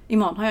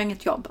 imorgon har jag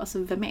inget jobb, alltså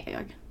vem är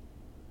jag?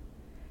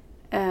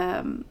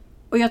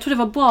 Och jag tror det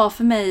var bra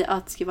för mig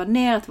att skriva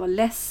ner, att vara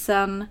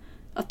ledsen,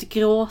 att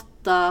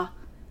gråta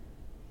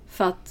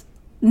för att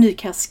nu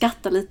kan jag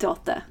skratta lite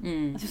åt det.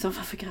 Att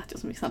varför grät jag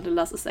så mycket? Det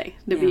löser sig.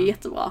 Det blir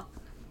jättebra.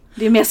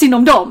 Det är mer synd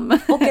om dem.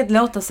 Och att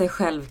låta sig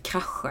själv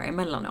krascha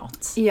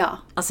emellanåt. Ja.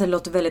 Alltså det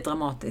låter väldigt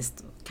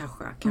dramatiskt.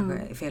 Kanske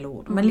är fel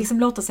ord. Men liksom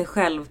låta sig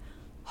själv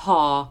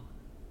ha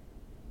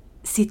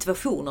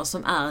situationer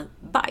som är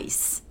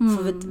bajs.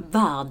 För att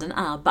världen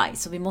är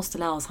bajs och vi måste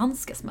lära oss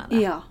handskas med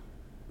det. Ja,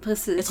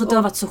 precis. Jag tror att det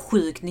har varit så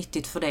sjukt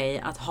nyttigt för dig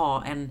att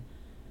ha en...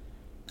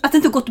 Att det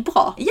inte har gått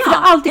bra. Ja, för det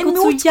har alltid gått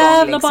motgång, så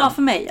jävla liksom. bra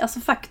för mig. Alltså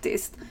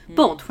faktiskt.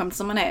 Bortskämd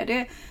som man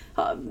är.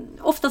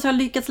 Oftast har jag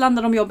lyckats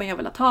landa de jobben jag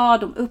velat ha,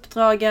 de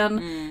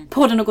uppdragen.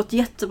 Podden har gått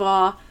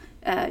jättebra.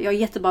 Jag har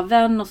jättebra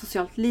vän och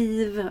socialt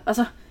liv.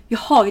 Alltså, jag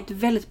har ett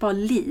väldigt bra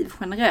liv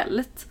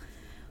generellt.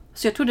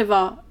 Så jag tror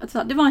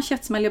det var en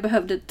käftsmäll, jag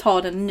behövde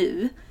ta den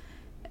nu.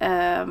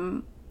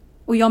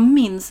 Och jag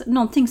minns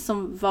någonting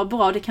som var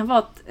bra. Det kan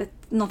vara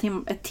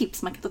ett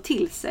tips man kan ta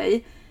till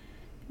sig.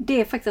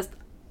 Det är faktiskt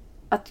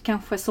att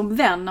kanske som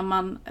vän när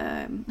man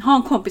har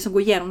en kompis som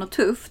går igenom något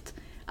tufft,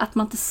 att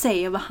man inte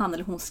säger vad han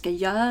eller hon ska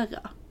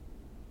göra.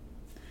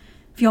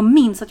 För jag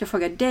minns att jag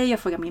frågade dig, jag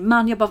frågade min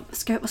man, jag bara,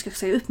 vad ska jag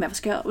säga upp med? Vad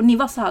ska jag göra? Och ni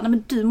var så här, nej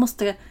men du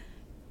måste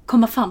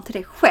komma fram till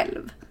det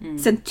själv.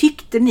 Sen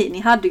tyckte ni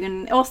hade ju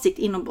en åsikt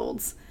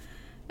inombords.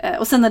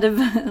 Och sen när det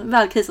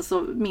väl krisade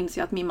så minns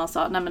jag att min man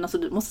sa, nej men alltså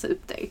du måste säga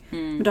upp dig.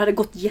 Men det hade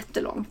gått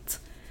jättelångt.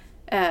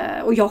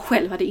 Och jag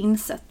själv hade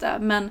insett det.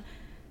 Men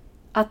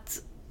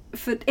att,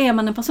 för är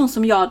man en person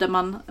som jag där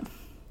man...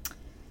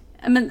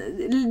 Men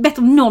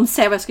bättre om någon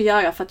säger vad jag ska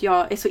göra för att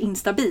jag är så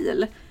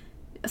instabil.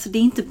 Alltså det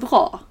är inte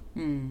bra.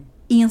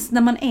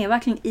 När man är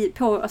verkligen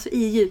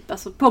i djup,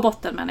 alltså på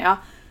botten menar jag.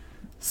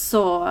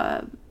 Så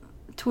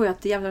tror jag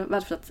att det är jävligt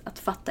värdefullt att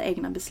fatta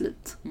egna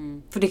beslut.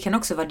 För det kan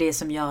också vara det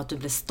som gör att du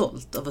blir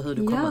stolt över hur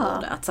du kommer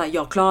ur det. Att så här,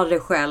 jag klarade det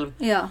själv.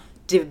 Ja.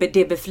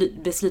 Det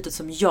beslutet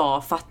som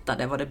jag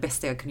fattade var det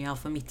bästa jag kunde göra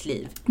för mitt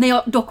liv. När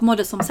jag dock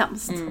mådde som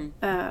sämst.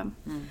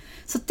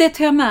 Så det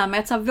tar jag med mig.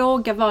 Att så här,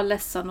 våga vara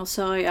ledsen och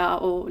sörja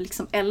och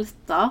liksom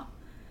älta.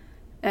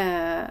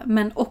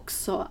 Men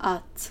också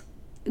att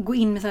gå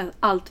in med att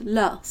allt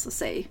löser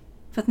sig.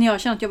 För att när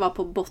jag kände att jag var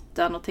på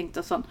botten och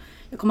tänkte sån,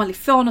 jag kommer aldrig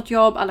få något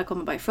jobb, alla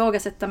kommer bara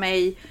ifrågasätta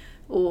mig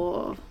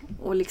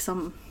och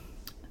liksom,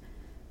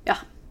 ja,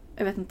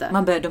 jag vet inte.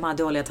 Man börjar de här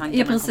dåliga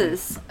tankarna. Ja,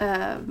 precis.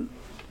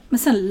 Men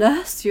sen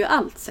löser ju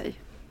allt sig.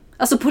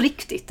 Alltså på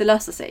riktigt, det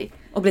löser sig.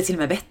 Och blir till och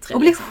med bättre.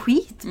 Och blir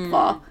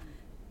skitbra.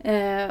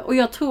 Och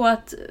jag tror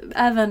att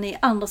även i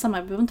andra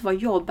sammanhang, det behöver inte vara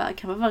jobb, det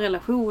kan vara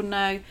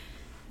relationer,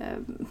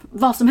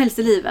 vad som helst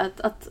i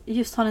livet, att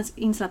just ha en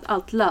insikt att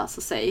allt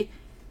löser sig.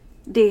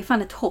 Det är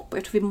fan ett hopp och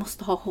jag tror vi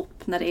måste ha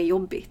hopp när det är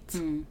jobbigt.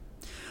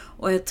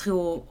 Och jag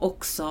tror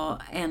också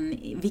en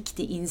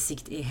viktig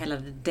insikt i hela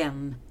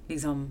den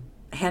liksom,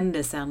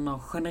 händelsen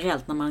och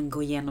generellt när man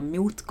går igenom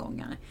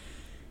motgångar.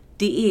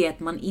 Det är att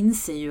man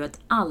inser ju att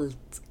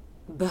allt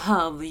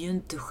behöver ju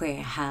inte ske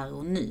här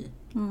och nu.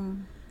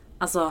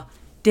 Alltså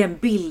den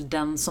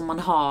bilden som man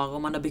har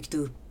och man har byggt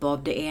upp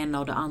av det ena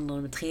och det andra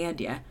och det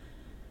tredje.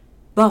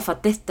 Bara för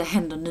att detta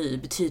händer nu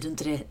betyder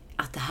inte det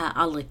att det här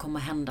aldrig kommer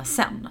hända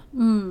sen.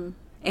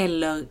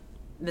 Eller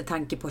med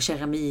tanke på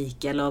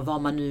keramik eller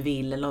vad man nu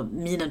vill. Eller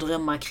mina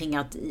drömmar kring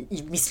att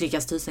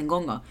misslyckas 1000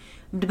 gånger.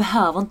 Men det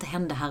behöver inte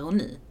hända här och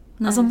nu.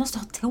 Nej. Alltså man måste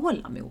ha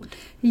tålamod.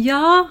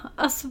 Ja,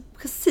 alltså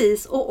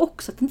precis. Och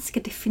också att det inte ska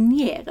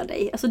definiera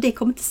dig. Alltså det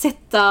kommer inte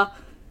sätta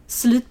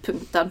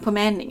slutpunkten på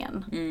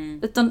meningen.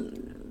 Utan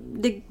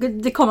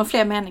det kommer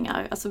fler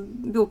meningar. Alltså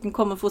boken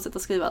kommer fortsätta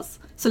skrivas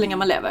så länge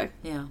man lever.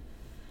 Ja.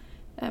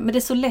 Men det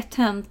är så lätt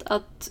hänt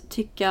att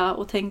tycka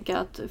och tänka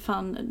att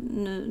fan,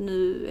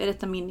 nu är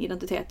detta min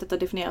identitet, detta har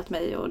definierat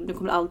mig och nu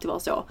kommer det alltid vara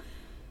så.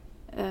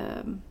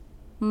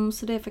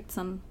 Så det är faktiskt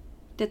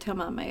det tar jag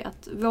med mig.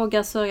 Att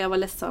våga sörja, vara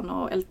ledsen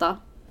och älta.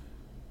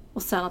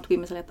 Och sen att gå in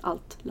med sig att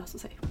allt löser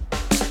sig.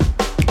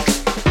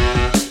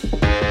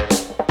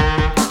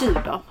 Du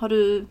då? Har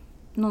du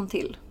någon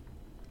till?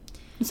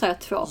 Nu säger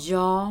jag 2.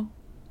 Ja,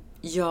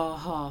 jag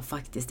har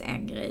faktiskt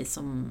en grej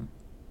som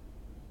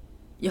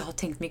jag har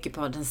tänkt mycket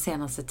på den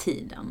senaste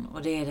tiden.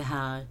 Och det är det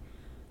här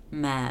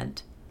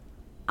med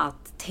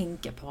att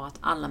tänka på att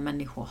alla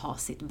människor har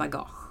sitt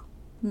bagage.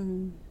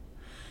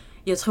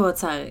 Jag tror att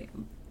så här,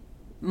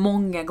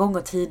 många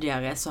gånger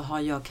tidigare så har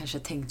jag kanske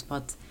tänkt på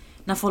att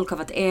när folk har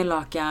varit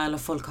elaka eller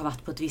folk har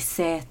varit på ett visst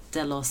sätt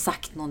eller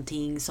sagt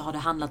någonting så har det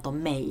handlat om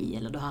mig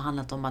eller det har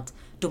handlat om att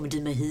de är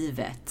dumma i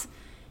huvudet.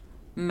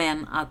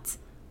 Men att,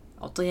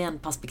 återigen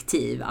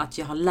perspektiv, att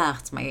jag har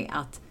lärt mig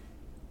att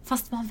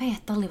fast man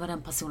vet aldrig vad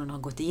den personen har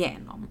gått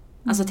igenom.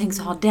 Alltså tänk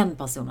så har den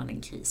personen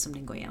en kris som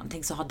den går igenom.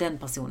 Tänk så har den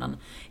personen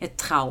ett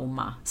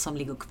trauma som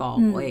ligger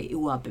kvar och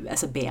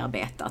är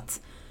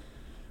bearbetat.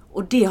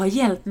 Och det har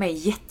hjälpt mig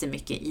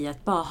jättemycket i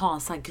att bara ha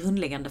en så här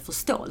grundläggande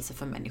förståelse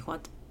för människor.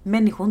 Att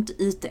människor inte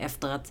är ute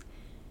efter att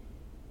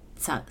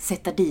så här,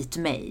 sätta dit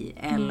mig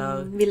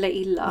eller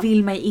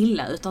vill mig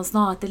illa. Utan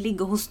snarare att det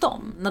ligger hos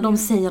dem. När de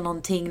säger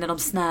någonting, när de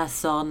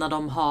snäser, när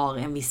de har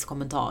en viss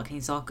kommentar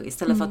kring saker.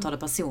 Istället för att ta det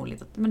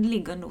personligt. Men det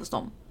ligger ändå hos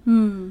dem.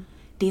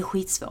 Det är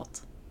skitsvårt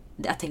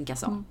att tänka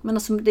så. Men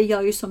alltså, det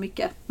gör ju så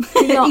mycket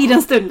Ja. i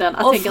den stunden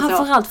att Och tänka så.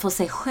 framförallt för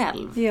sig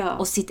själv. Ja.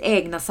 Och sitt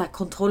egna så här,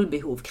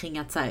 kontrollbehov kring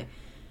att så här,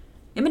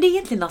 ja, men det är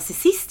egentligen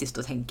narcissistiskt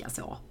att tänka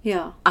så.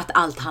 Ja. Att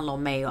allt handlar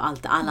om mig och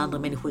alla andra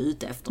människor är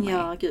ute efter mig.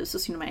 Ja, gud så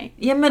synd om mig.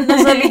 Ja, men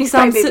alltså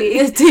liksom så,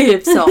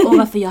 typ så. Och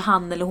varför gör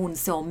han eller hon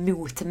så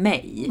mot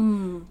mig?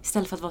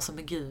 Istället för att vara som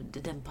en gud,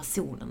 den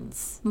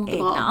personens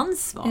egna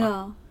ansvar.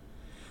 Ja.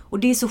 Och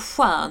det är så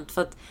skönt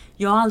för att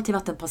jag har alltid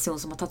varit en person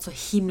som har tagit så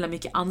himla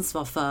mycket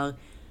ansvar för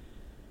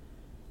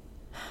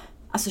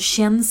alltså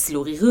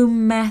känslor i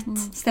rummet,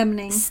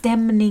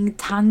 stämning,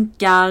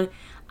 tankar,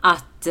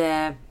 att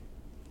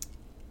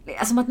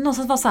alltså att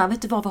någonstans vara så här,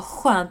 vet du vad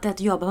skönt det är att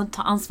jag behöver inte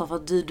ta ansvar för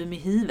att du är dum i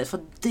huvudet, för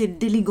att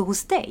det ligger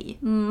hos dig.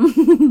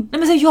 Nej,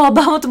 men så jag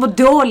behöver inte må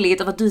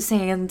dåligt av att du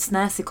säger en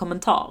snäsig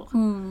kommentar.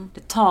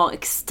 Det tar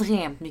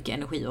extremt mycket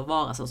energi att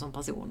vara så som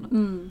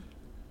person.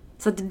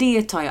 Så att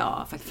det tar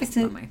jag faktiskt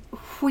med mig.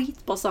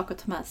 Skitbra sak att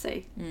ta med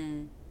sig.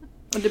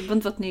 Och det behöver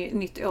inte vara ett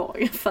nytt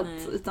år. För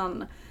att,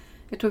 utan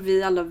jag tror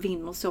vi alla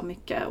vinner så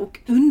mycket. Och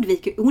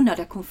undviker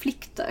onödiga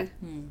konflikter.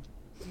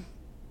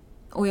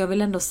 Och jag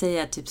vill ändå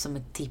säga typ som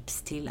ett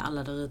tips till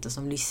alla där ute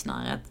som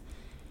lyssnar. Att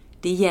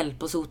det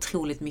hjälper så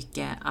otroligt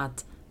mycket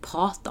att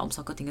prata om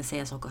saker och ting och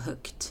säga saker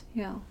högt.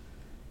 Ja.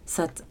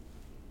 Så att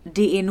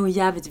det är nog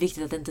jävligt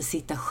viktigt att inte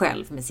sitta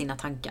själv med sina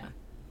tankar.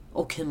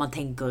 Och hur man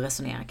tänker och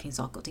resonerar kring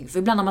saker och ting. För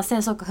ibland när man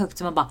säger saker högt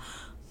så man bara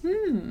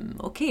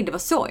okej, det var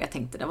så jag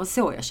tänkte, det var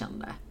så jag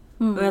kände.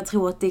 Och jag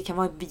tror att det kan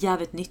vara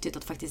jävligt nyttigt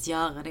att faktiskt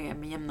göra det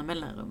med jämna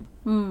mellanrum.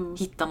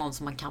 Hitta någon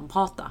som man kan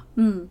prata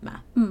med.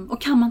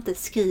 Och kan man inte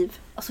skriva,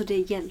 alltså det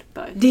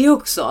hjälper. Det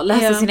också,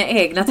 läsa sina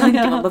egna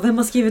tankar. Man bara, vem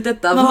har skrivit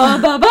detta?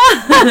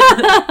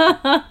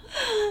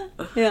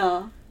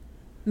 Ja.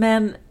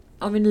 Men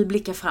om vi nu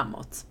blickar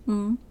framåt.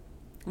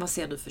 Vad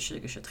ser du för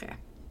 2023?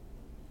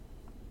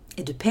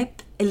 Är du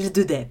pepp eller är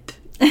du depp?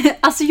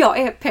 Alltså jag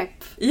är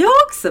pepp. Jag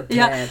också pepp.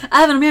 Ja,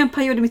 även om jag är en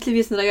period i mitt liv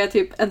just nu där jag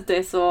typ inte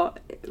är så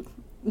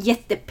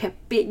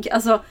jättepeppig.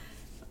 Alltså,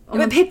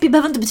 men peppig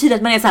behöver inte betyda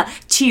att man är så här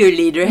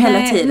cheerleader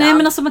hela tiden. Nej,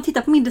 men alltså om man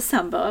tittar på min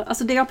december.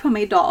 Alltså det jag har på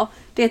mig idag,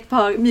 det är ett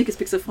par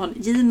mjukisbyxor från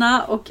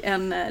Gina och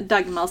en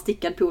Dagmar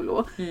stickad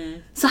polo.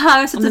 Så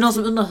här så om det är någon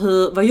som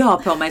undrar vad jag har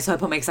på mig, så har jag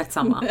på mig exakt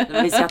samma.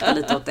 Vi skrattar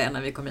lite åt det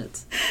när vi kom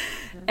hit.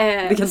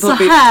 Vi kan ta så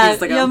bild här, på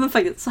Instagram. ja men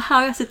faktiskt, så här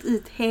har jag sett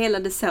ut hela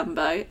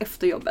december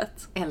efter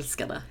jobbet.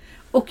 Älskar det.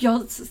 Och jag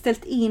har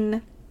ställt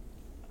in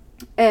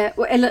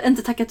eller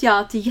inte tackat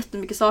ja till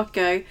jättemycket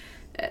saker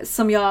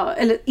som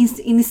jag, eller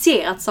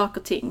initierat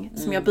saker och ting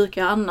som jag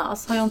brukar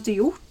annars, har jag inte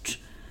gjort.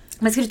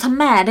 Men ska du ta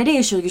med dig det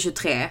i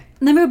 2023? Nej,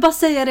 men jag vill bara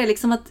säga det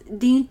liksom att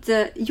det är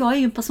inte, jag är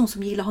ju en person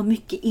som gillar att ha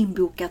mycket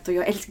inbokat och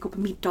jag älskar att gå på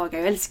middagar,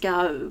 jag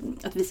älskar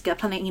att vi ska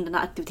planera in den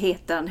här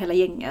aktiviteten, hela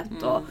gänget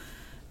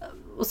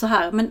och så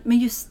här. Men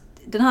just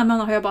den här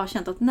månaden har jag bara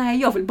känt att nej,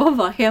 jag vill bara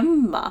vara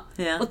hemma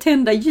och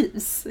tända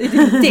ljus.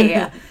 Det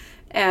är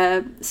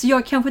det. Så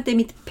jag kanske inte är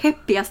mitt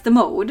peppigaste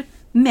mode,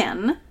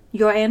 men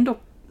jag är ändå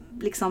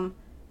liksom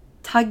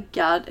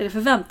taggad eller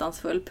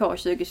förväntansfull på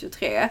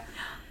 2023.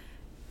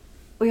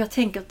 Och jag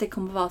tänker att det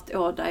kommer vara ett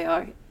år där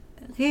jag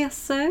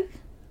reser,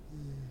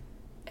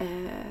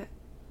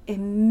 är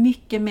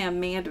mycket mer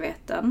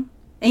medveten.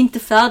 Jag är inte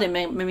färdig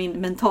med min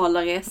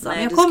mentala resa.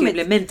 Nej, jag du ska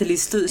bli mentally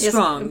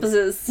strong.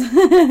 Precis.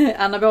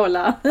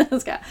 Anabola.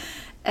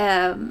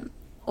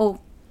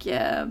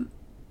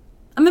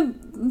 Men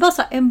bara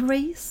så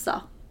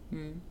embracea.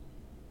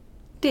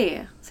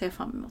 Det ser jag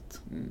fram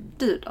emot.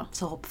 Du då?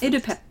 Så hoppfullt. Är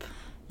du pepp?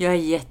 Jag är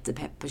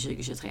jättepepp på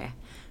 2023.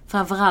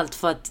 Framförallt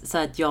för att, så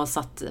att jag har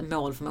satt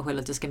mål för mig själv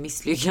att jag ska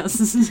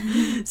misslyckas.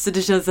 Så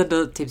det känns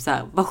ändå typ så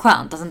här, vad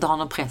skönt att inte ha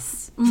någon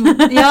press.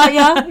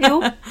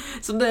 Jo.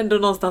 Som det ändå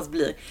någonstans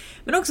blir.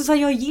 Men också så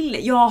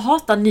här, jag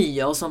hatar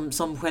nyår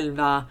som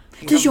själva...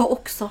 Du, jag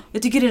också.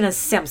 Jag tycker det är den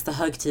sämsta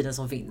högtiden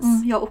som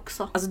finns. Jag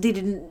också. Alltså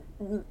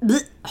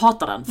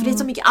hatar den. För det är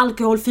så mycket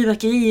alkohol,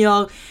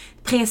 fyrverkerier,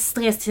 press,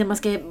 stress till att man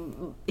ska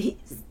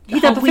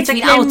hitta perfekta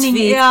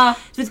klänning. Ja.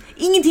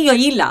 Ingenting jag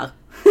gillar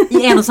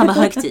i en och samma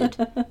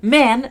högtid.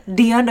 Men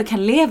det jag ändå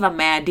kan leva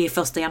med, det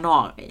är 1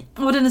 januari.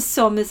 Och den är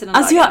så mysig den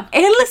alltså dagen.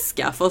 Jag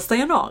älskar 1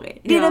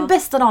 januari. Det är den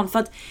bästa dagen för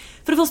att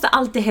för det första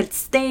allt är helt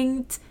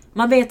stängt.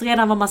 Man vet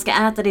redan vad man ska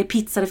äta, det är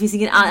pizza, det finns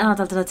inget annat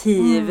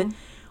alternativ.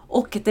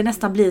 Och att det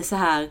nästan blir så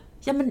här,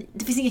 ja men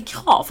det finns inget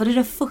krav för det är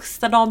den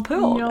första dagen på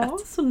året. Ja,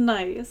 så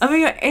nice. Ja,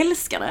 men jag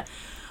älskar det.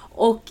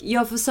 Och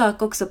jag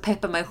försöker också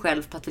peppa mig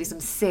själv på att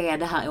liksom se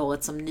det här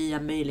året som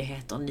nya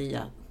möjligheter och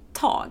nya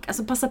tag.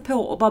 Alltså passa på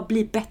och bara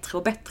bli bättre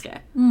och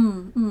bättre.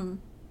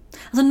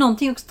 Alltså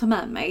någonting också att ta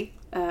med mig.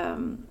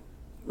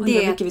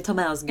 Det är mycket vi tar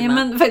med oss. Ja,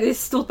 men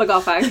faktiskt stort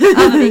bagage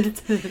här.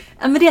 Övervikt.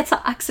 Men det är att så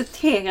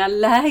acceptera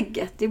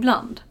läget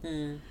ibland.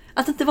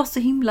 Att inte vara så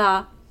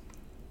himla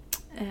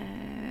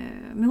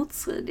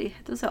motstridig,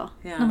 heter det så?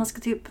 Ja. När man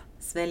ska typ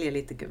svälja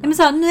lite gumman. Men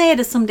så här, nu är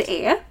det som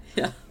det är.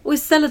 Ja. Och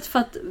istället för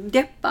att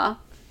deppa,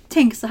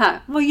 tänk så här,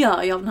 vad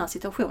gör jag av den här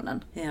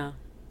situationen? Ja.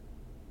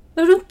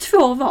 Då har du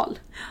 2 val.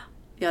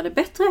 Gör det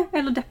bättre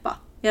eller deppa?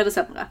 Gör det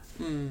sämre.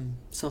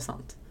 Så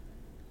sant.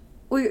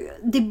 Och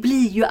det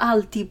blir ju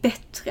alltid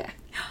bättre.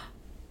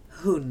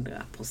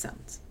 100%.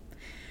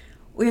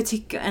 Och jag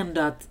tycker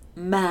ändå att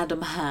med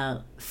de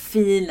här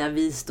fina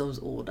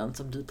visdomsorden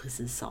som du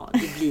precis sa,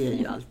 det blir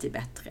ju alltid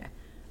bättre.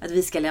 Att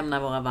vi ska lämna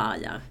våra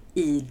vargar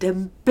i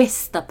det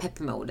bästa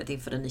peppmodet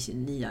inför det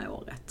nya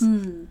året.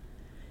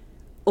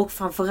 Och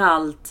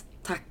framförallt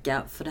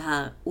tacka för det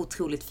här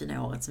otroligt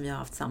fina året som vi har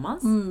haft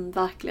tillsammans.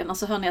 Verkligen.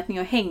 Alltså hör ni att ni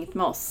har hängt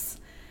med oss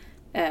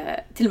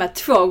till och med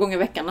 2 gånger i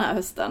veckan den här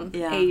hösten.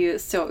 Ja. Är ju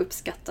så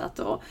uppskattat.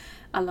 Och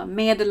alla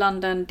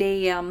meddelanden,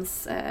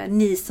 DMs,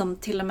 ni som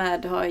till och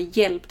med har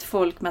hjälpt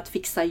folk med att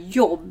fixa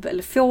jobb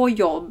eller få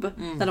jobb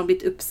när de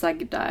blivit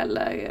uppsagda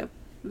eller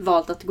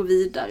valt att gå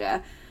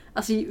vidare.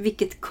 Alltså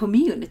vilket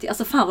community.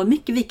 Alltså fan vad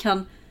mycket vi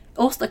kan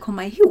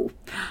åstadkomma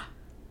ihop.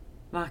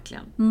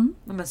 Verkligen.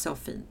 Men så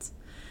fint.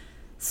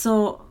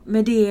 Så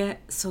med det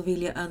så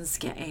vill jag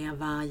önska er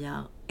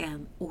vargar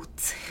en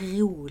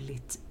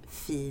otroligt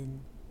fin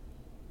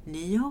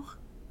nyår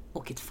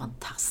och ett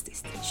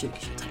fantastiskt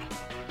 2023.